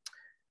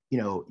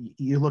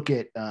 You look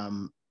at,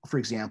 for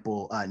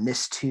example,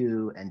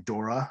 NIS2 and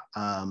DORA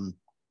and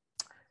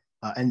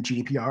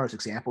GDPR as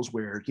examples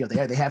where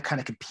they have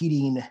kind of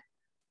competing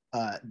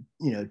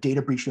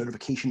data breach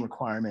notification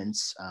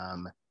requirements.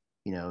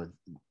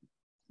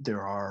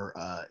 There are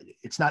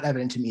it's not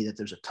evident to me that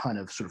there's a ton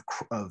of sort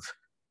of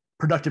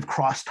productive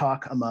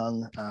crosstalk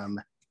among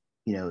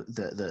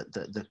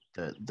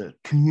the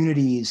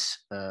communities,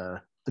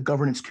 the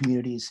governance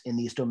communities in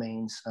these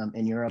domains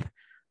in Europe.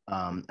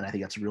 And I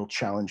think that's a real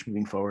challenge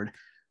moving forward.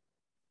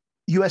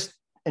 US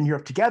and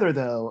Europe together,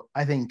 though,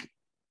 I think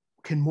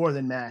can more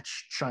than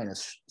match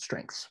China's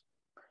strengths.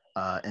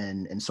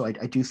 And so I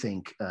do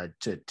think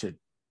to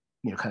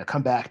kind of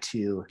come back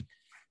to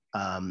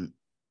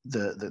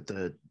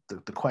the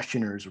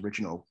questioner's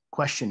original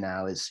question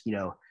now is,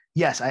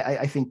 yes,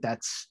 I think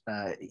that's,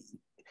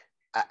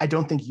 I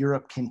don't think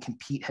Europe can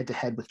compete head to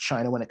head with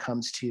China when it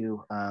comes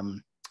to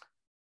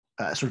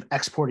sort of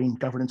exporting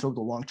governance over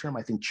the long term.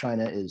 I think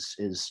China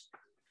is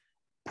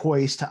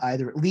poised to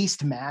either at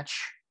least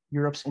match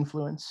Europe's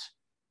influence,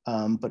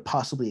 but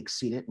possibly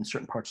exceed it in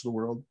certain parts of the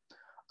world.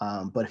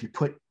 But if you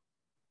put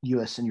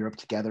US and Europe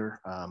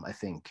together, I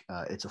think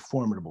it's a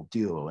formidable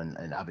duo.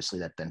 And obviously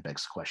that then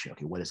begs the question,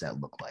 okay, what does that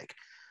look like?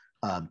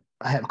 I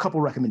have a couple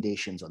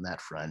recommendations on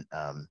that front.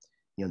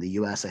 in the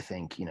US, I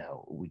think,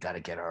 we got to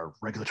get our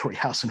regulatory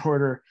house in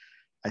order.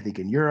 I think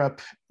in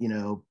Europe,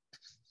 I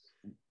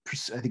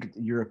think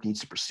Europe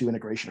needs to pursue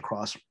integration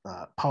across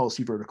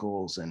policy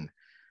verticals, and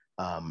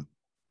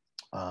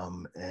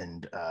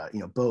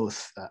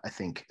both I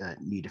think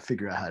need to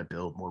figure out how to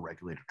build more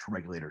regulator to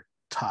regulator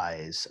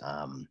ties,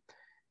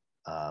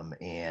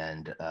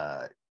 and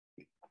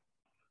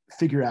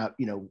figure out,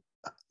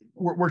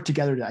 work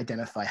together to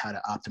identify how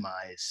to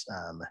optimize,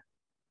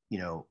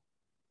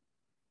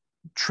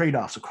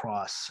 trade-offs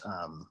across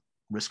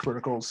risk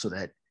verticals, so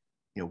that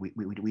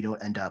we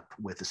don't end up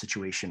with a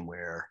situation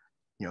where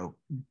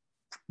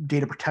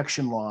data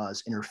protection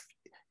laws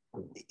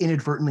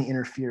inadvertently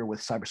interfere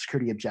with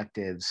cybersecurity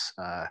objectives,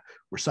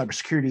 where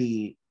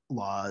cybersecurity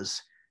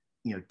laws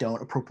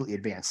don't appropriately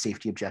advance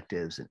safety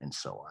objectives, and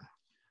so on.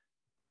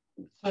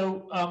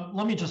 So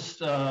let me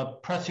just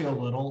press you a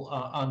little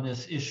on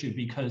this issue,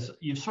 because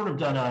you've sort of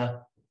done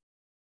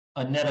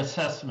a net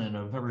assessment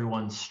of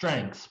everyone's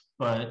strengths,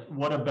 but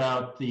what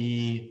about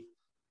the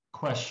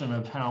question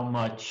of how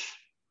much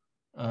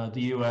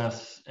the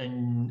US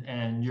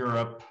and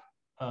Europe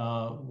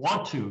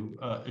want to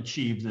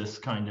achieve this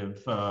kind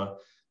of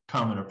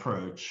common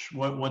approach?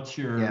 What's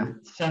your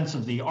sense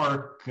of the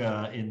arc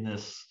in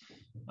this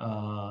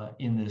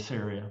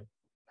area?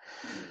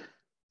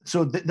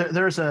 So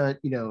there's a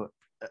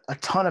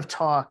ton of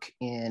talk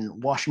in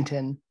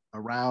Washington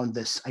around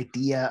this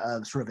idea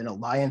of sort of an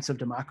alliance of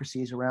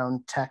democracies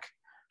around tech.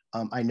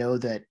 I know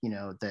that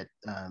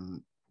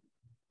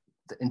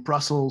in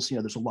Brussels,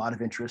 there's a lot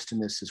of interest in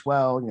this as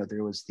well.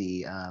 There was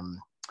the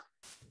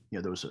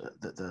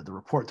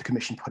report the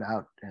Commission put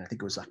out, and I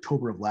think it was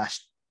October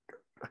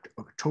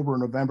or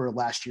November of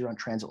last year on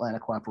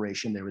transatlantic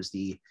cooperation. There was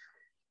the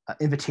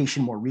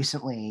invitation more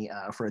recently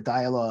for a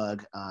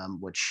dialogue,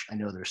 which I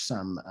know there's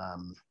some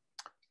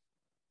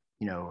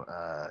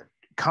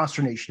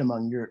consternation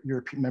among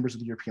European members of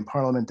the European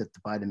Parliament that the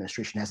Biden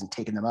administration hasn't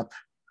taken them up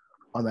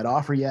on that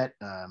offer yet.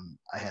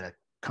 I had a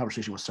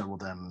conversation with several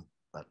of them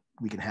a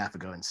week and a half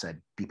ago and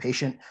said, be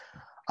patient.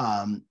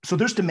 So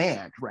there's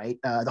demand, right?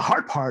 The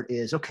hard part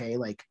is, okay,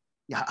 like,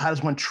 how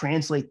does one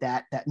translate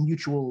that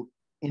mutual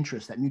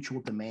interest, that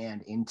mutual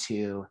demand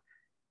into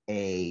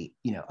a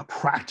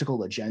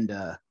practical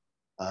agenda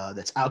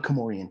that's outcome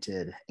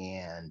oriented,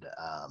 and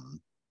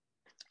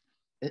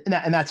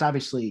that's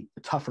obviously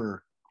a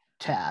tougher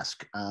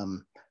task.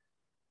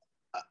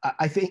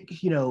 I think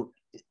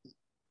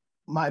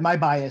my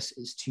bias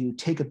is to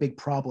take a big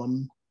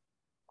problem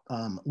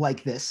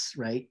like this,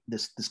 right?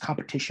 This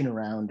competition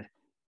around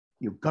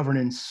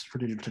governance for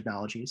digital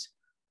technologies,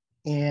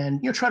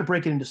 and try to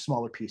break it into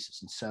smaller pieces.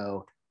 And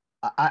so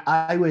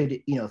I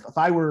would, if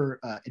I were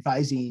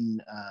advising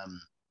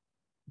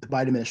the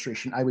Biden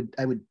administration, I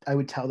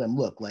would tell them,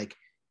 look, like,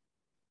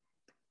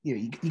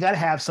 you got to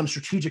have some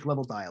strategic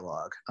level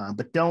dialogue,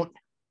 but don't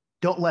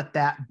let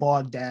that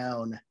bog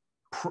down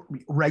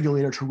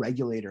regulator to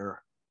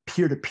regulator,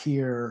 peer to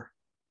peer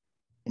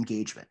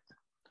engagement.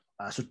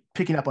 So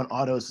picking up on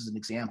autos as an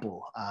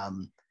example,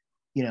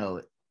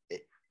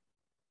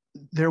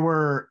 there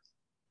were,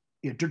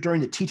 during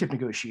the TTIP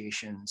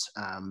negotiations,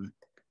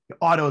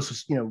 autos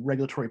was,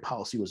 regulatory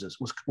policy was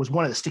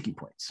one of the sticking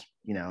points.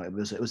 It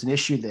was an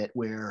issue that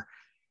where,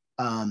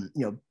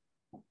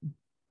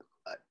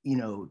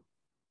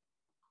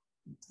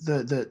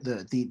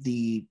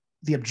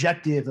 the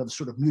objective of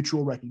sort of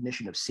mutual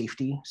recognition of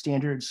safety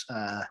standards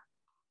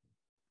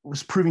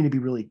was proving to be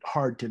really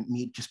hard to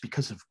meet, just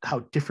because of how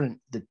different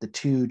the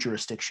two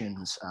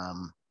jurisdictions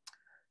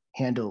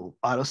handle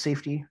auto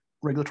safety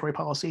regulatory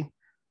policy.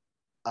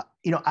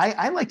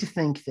 I like to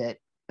think that,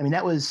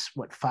 that was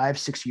what,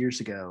 5-6 years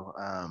ago,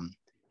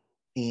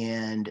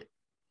 and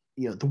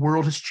the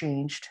world has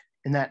changed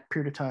in that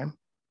period of time,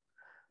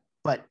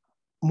 but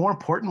more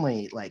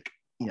importantly, like,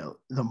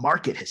 the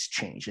market has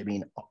changed.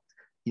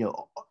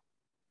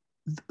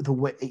 The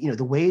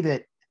way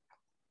that,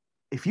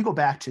 if you go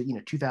back to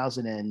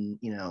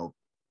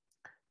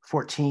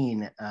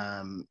 2014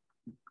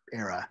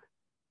 era,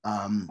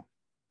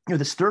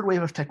 this third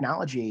wave of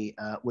technology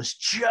was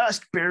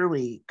just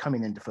barely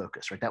coming into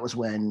focus, right? That was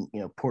when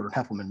Porter and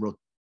Heffleman wrote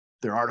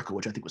their article,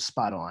 which I think was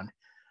spot on.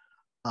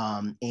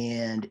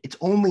 And it's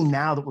only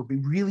now that we're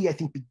really, I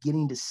think,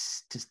 beginning to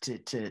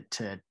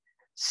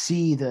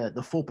see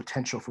the full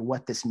potential for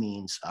what this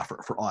means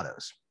for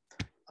autos.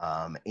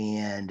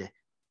 And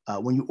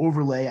when you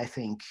overlay, I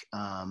think,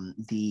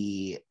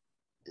 the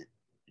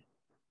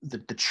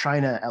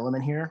China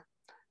element here,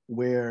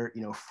 where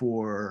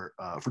for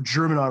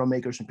German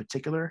automakers in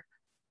particular,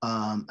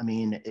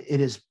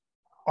 it is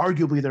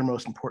arguably their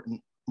most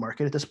important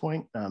market at this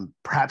point,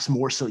 perhaps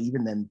more so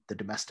even than the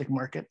domestic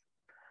market.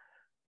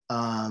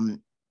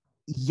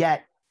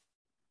 Yet,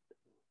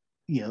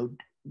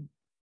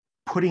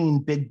 putting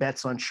big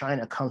bets on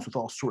China comes with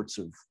all sorts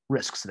of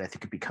risks that I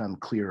think have become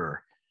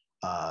clearer,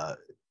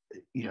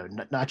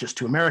 not just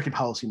to American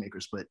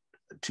policymakers, but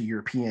to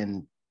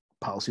European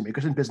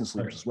policymakers and business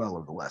leaders as well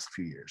over the last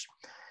few years.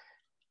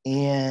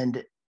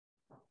 And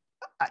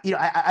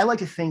I like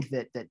to think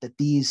that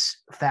these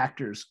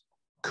factors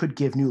could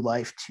give new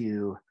life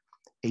to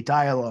a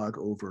dialogue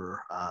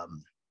over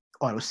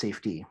auto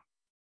safety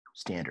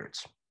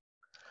standards.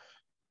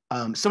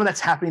 Some of that's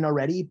happening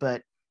already,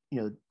 but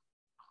there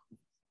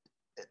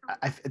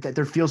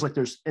feels like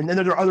there's, and then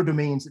there are other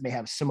domains that may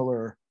have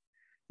similar,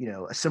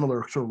 a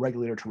similar sort of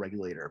regulator to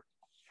regulator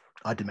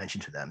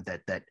dimension to them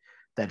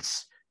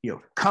that's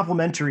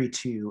complementary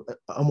to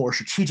a more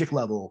strategic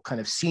level kind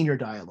of senior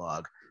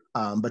dialogue,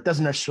 but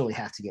doesn't necessarily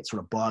have to get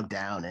sort of bogged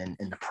down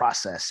in the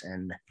process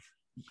and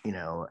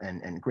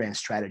grand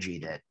strategy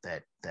that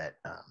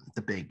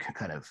the big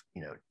kind of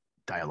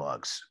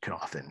dialogues can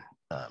often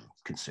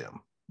consume.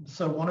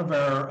 So one of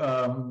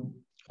our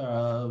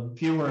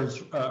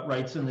viewers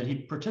writes in that he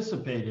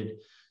participated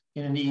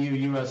in an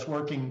EU-US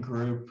working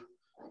group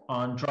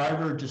on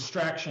driver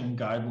distraction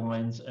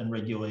guidelines and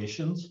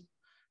regulations.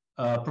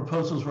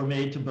 Proposals were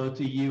made to both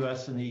the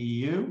US and the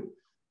EU.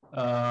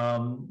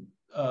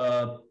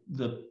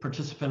 The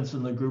participants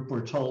in the group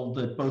were told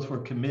that both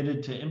were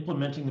committed to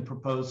implementing the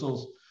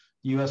proposals.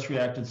 The US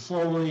reacted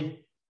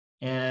slowly,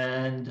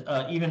 and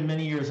even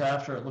many years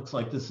after, it looks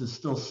like this is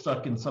still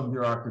stuck in some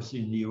bureaucracy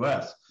in the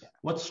US. Yeah.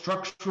 What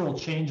structural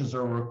changes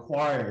are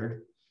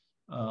required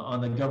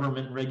on the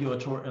government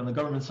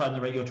side and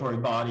the regulatory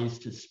bodies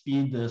to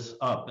speed this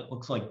up? It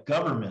looks like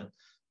government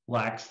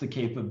lacks the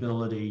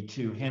capability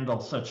to handle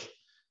such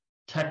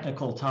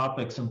technical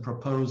topics and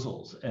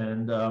proposals.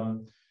 And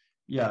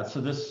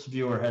so this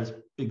viewer has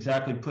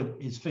exactly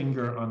put his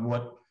finger on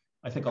what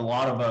I think a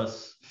lot of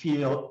us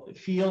feel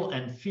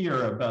and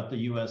fear about the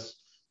US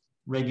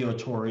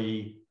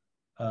regulatory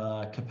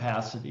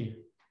capacity.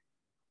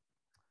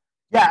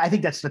 Yeah, I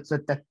think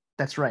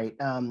that's right.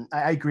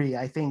 I agree.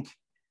 I think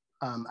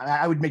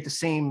I would make the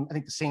same. I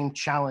think the same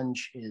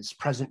challenge is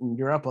present in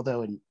Europe,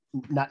 although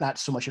not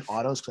so much in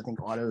autos, because I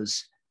think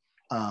autos.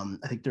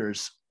 I think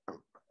there's,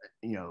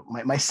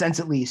 my sense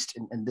at least,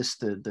 and this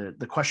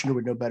the questioner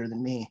would know better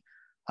than me.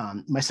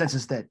 My sense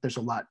is that there's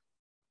a lot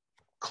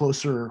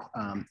closer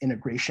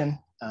integration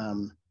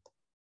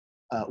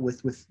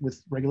with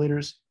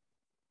regulators.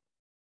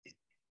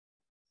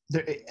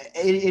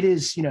 It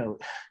is,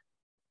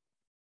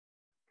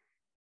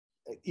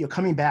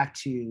 coming back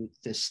to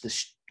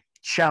this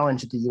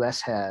challenge that the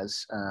U.S.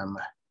 has,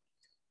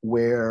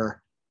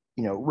 where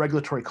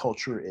regulatory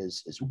culture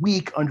is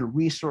weak,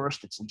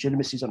 under-resourced, its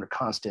legitimacy is under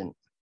constant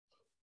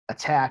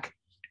attack.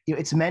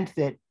 It's meant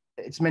at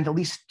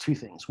least two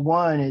things.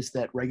 One is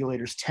that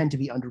regulators tend to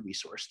be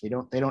under-resourced. They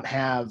don't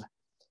have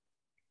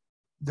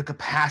the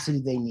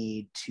capacity they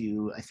need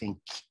to, I think,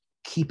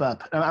 keep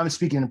up. I'm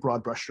speaking in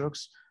broad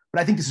brushstrokes,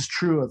 but I think this is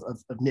true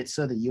of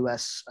NHTSA, the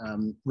U.S.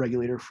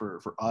 Regulator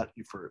for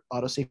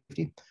auto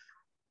safety.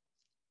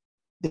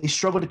 They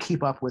struggle to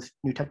keep up with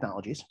new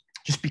technologies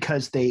just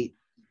because they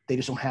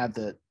just don't have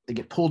they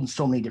get pulled in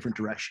so many different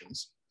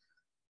directions.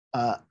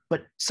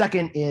 But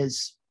second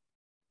is,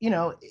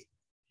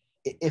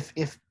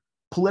 if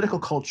political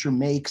culture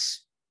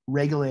makes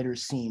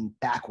regulators seem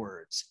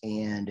backwards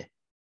and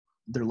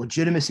their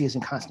legitimacy is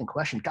in constant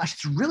question, gosh,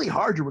 it's really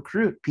hard to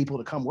recruit people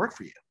to come work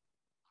for you,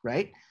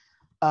 right?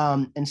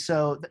 And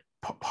so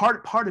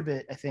part of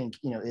it, I think,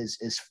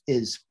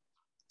 is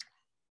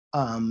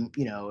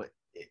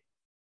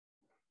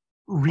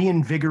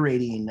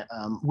reinvigorating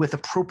with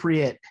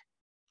appropriate,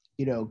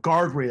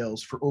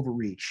 guardrails for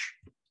overreach,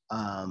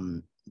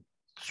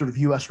 sort of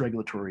U.S.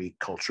 regulatory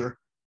culture.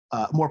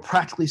 More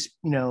practically,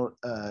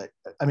 I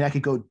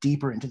could go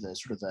deeper into the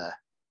sort of the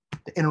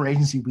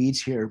interagency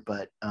weeds here,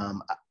 but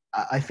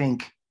I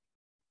think,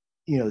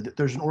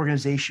 there's an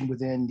organization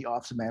within the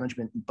Office of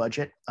Management and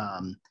Budget.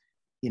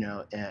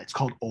 It's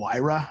called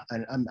OIRA,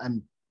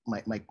 and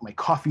my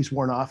coffee's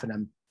worn off, and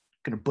I'm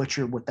going to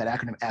butcher what that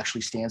acronym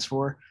actually stands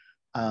for.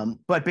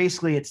 But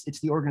basically, it's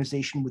the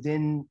organization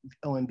within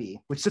OMB,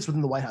 which sits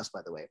within the White House,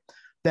 by the way,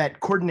 that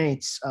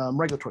coordinates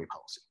regulatory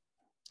policy.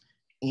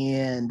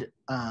 And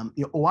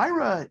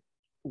OIRA,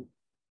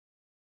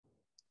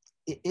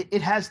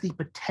 it has the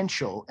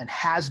potential and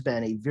has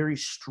been a very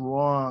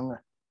strong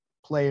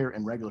player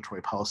in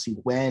regulatory policy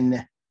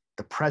when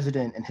the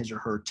president and his or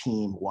her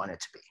team want it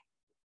to be.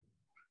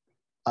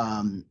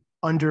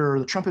 Under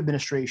the Trump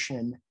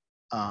administration,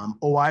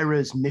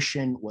 OIRA's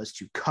mission was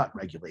to cut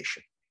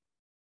regulation,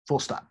 full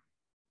stop.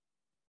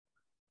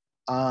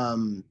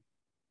 In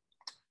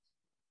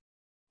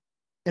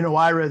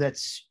OIRA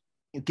that's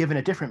given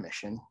a different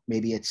mission,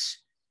 maybe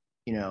it's,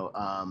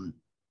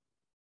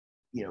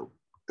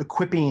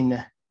 equipping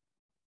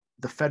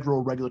the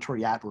federal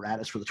regulatory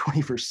apparatus for the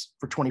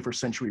 21st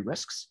century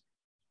risks,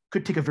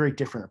 could take a very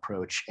different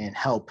approach and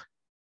help,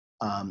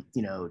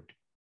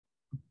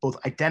 both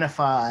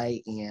identify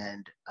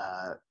and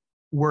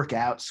work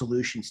out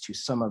solutions to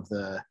some of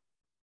the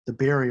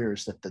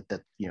barriers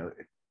that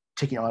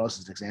taking autos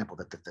as an example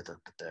that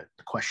the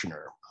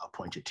questioner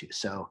pointed to.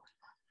 So,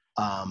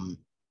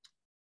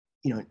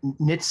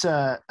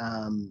 NHTSA,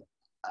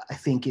 I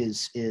think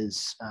is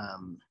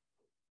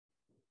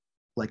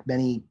like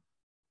many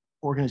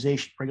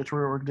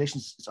regulatory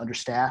organizations, it's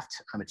understaffed.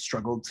 It's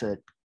struggled to,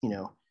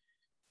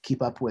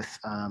 keep up with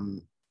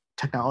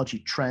technology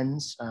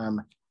trends.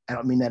 I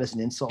don't mean that as an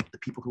insult. The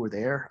people who are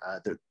there,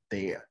 the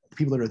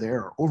people that are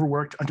there are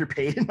overworked,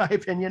 underpaid, in my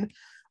opinion.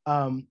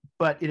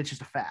 But it's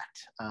just a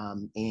fact,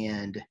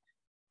 and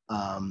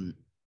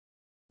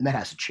that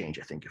has to change,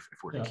 I think, if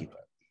we're to keep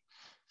it.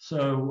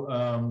 So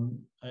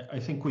I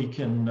think we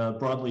can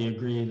broadly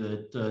agree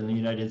that in the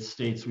United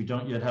States, we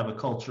don't yet have a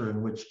culture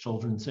in which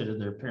children say to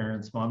their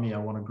parents, "Mommy, I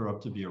want to grow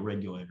up to be a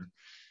regulator."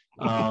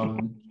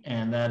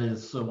 And that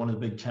is one of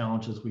the big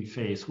challenges we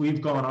face.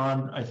 We've gone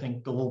on, I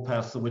think, a little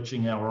past the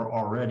witching hour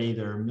already.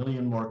 There are a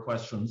million more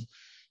questions.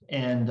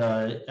 And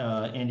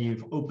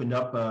you've opened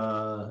up,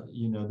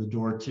 the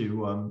door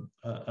to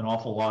an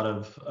awful lot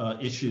of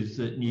issues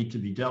that need to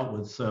be dealt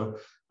with. So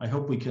I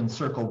hope we can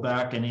circle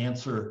back and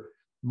answer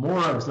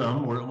more of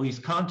them, or at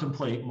least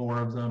contemplate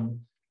more of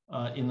them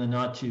in the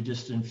not too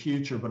distant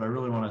future. But I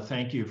really want to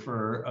thank you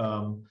for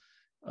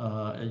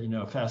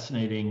a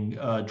fascinating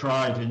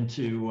drive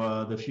into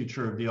the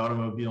future of the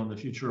automobile and the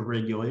future of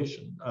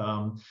regulation.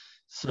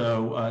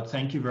 So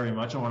thank you very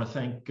much. I want to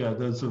thank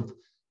those of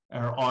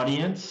our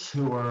audience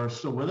who are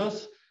still with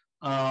us.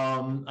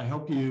 I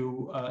hope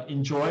you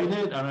enjoyed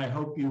it, and I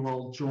hope you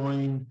will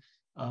join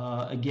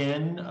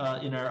again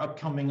in our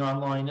upcoming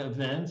online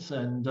events.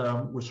 And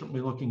we're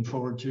certainly looking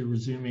forward to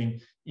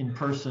resuming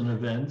in-person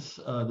events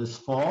this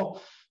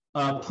fall.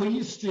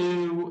 Please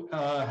do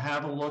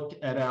have a look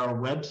at our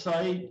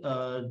website,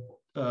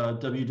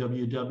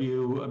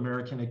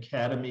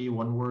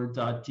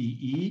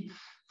 www.americanacademy.de,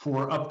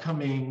 for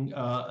upcoming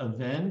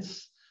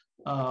events.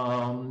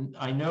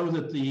 I know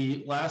that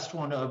the last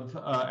one of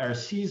our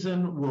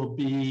season will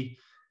be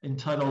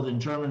entitled in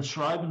German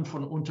Schreiben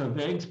von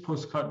unterwegs,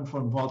 Postkarten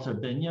von Walter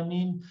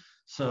Benjamin.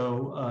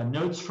 So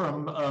notes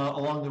from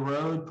along the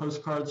road,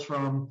 postcards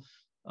from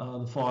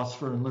the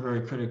philosopher and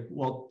literary critic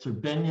Walter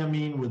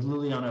Benjamin with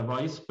Liliana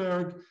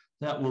Weisberg.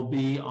 That will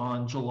be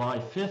on July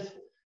 5th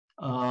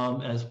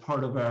as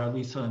part of our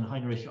Lisa and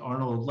Heinrich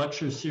Arnold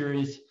lecture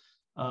series.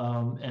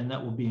 And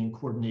that will be in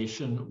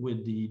coordination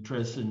with the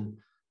Dresden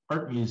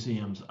Art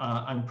Museums.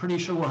 I'm pretty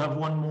sure we'll have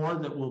one more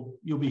that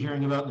you'll be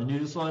hearing about in the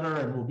newsletter,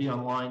 and will be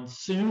online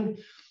soon.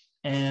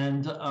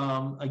 And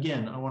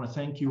again, I want to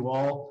thank you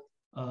all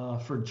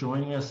for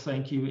joining us.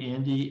 Thank you,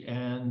 Andy,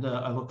 and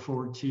I look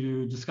forward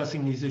to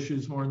discussing these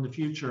issues more in the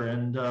future.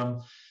 And I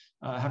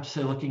have to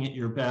say, looking at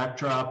your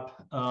backdrop,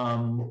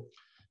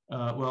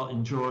 well,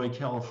 enjoy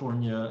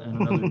California and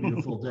another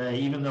beautiful day.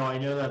 Even though I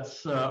know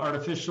that's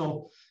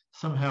artificial,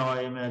 somehow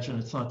I imagine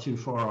it's not too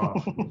far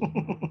off.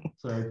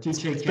 So do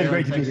take care. It's been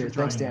great to be here.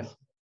 Thanks, Dan.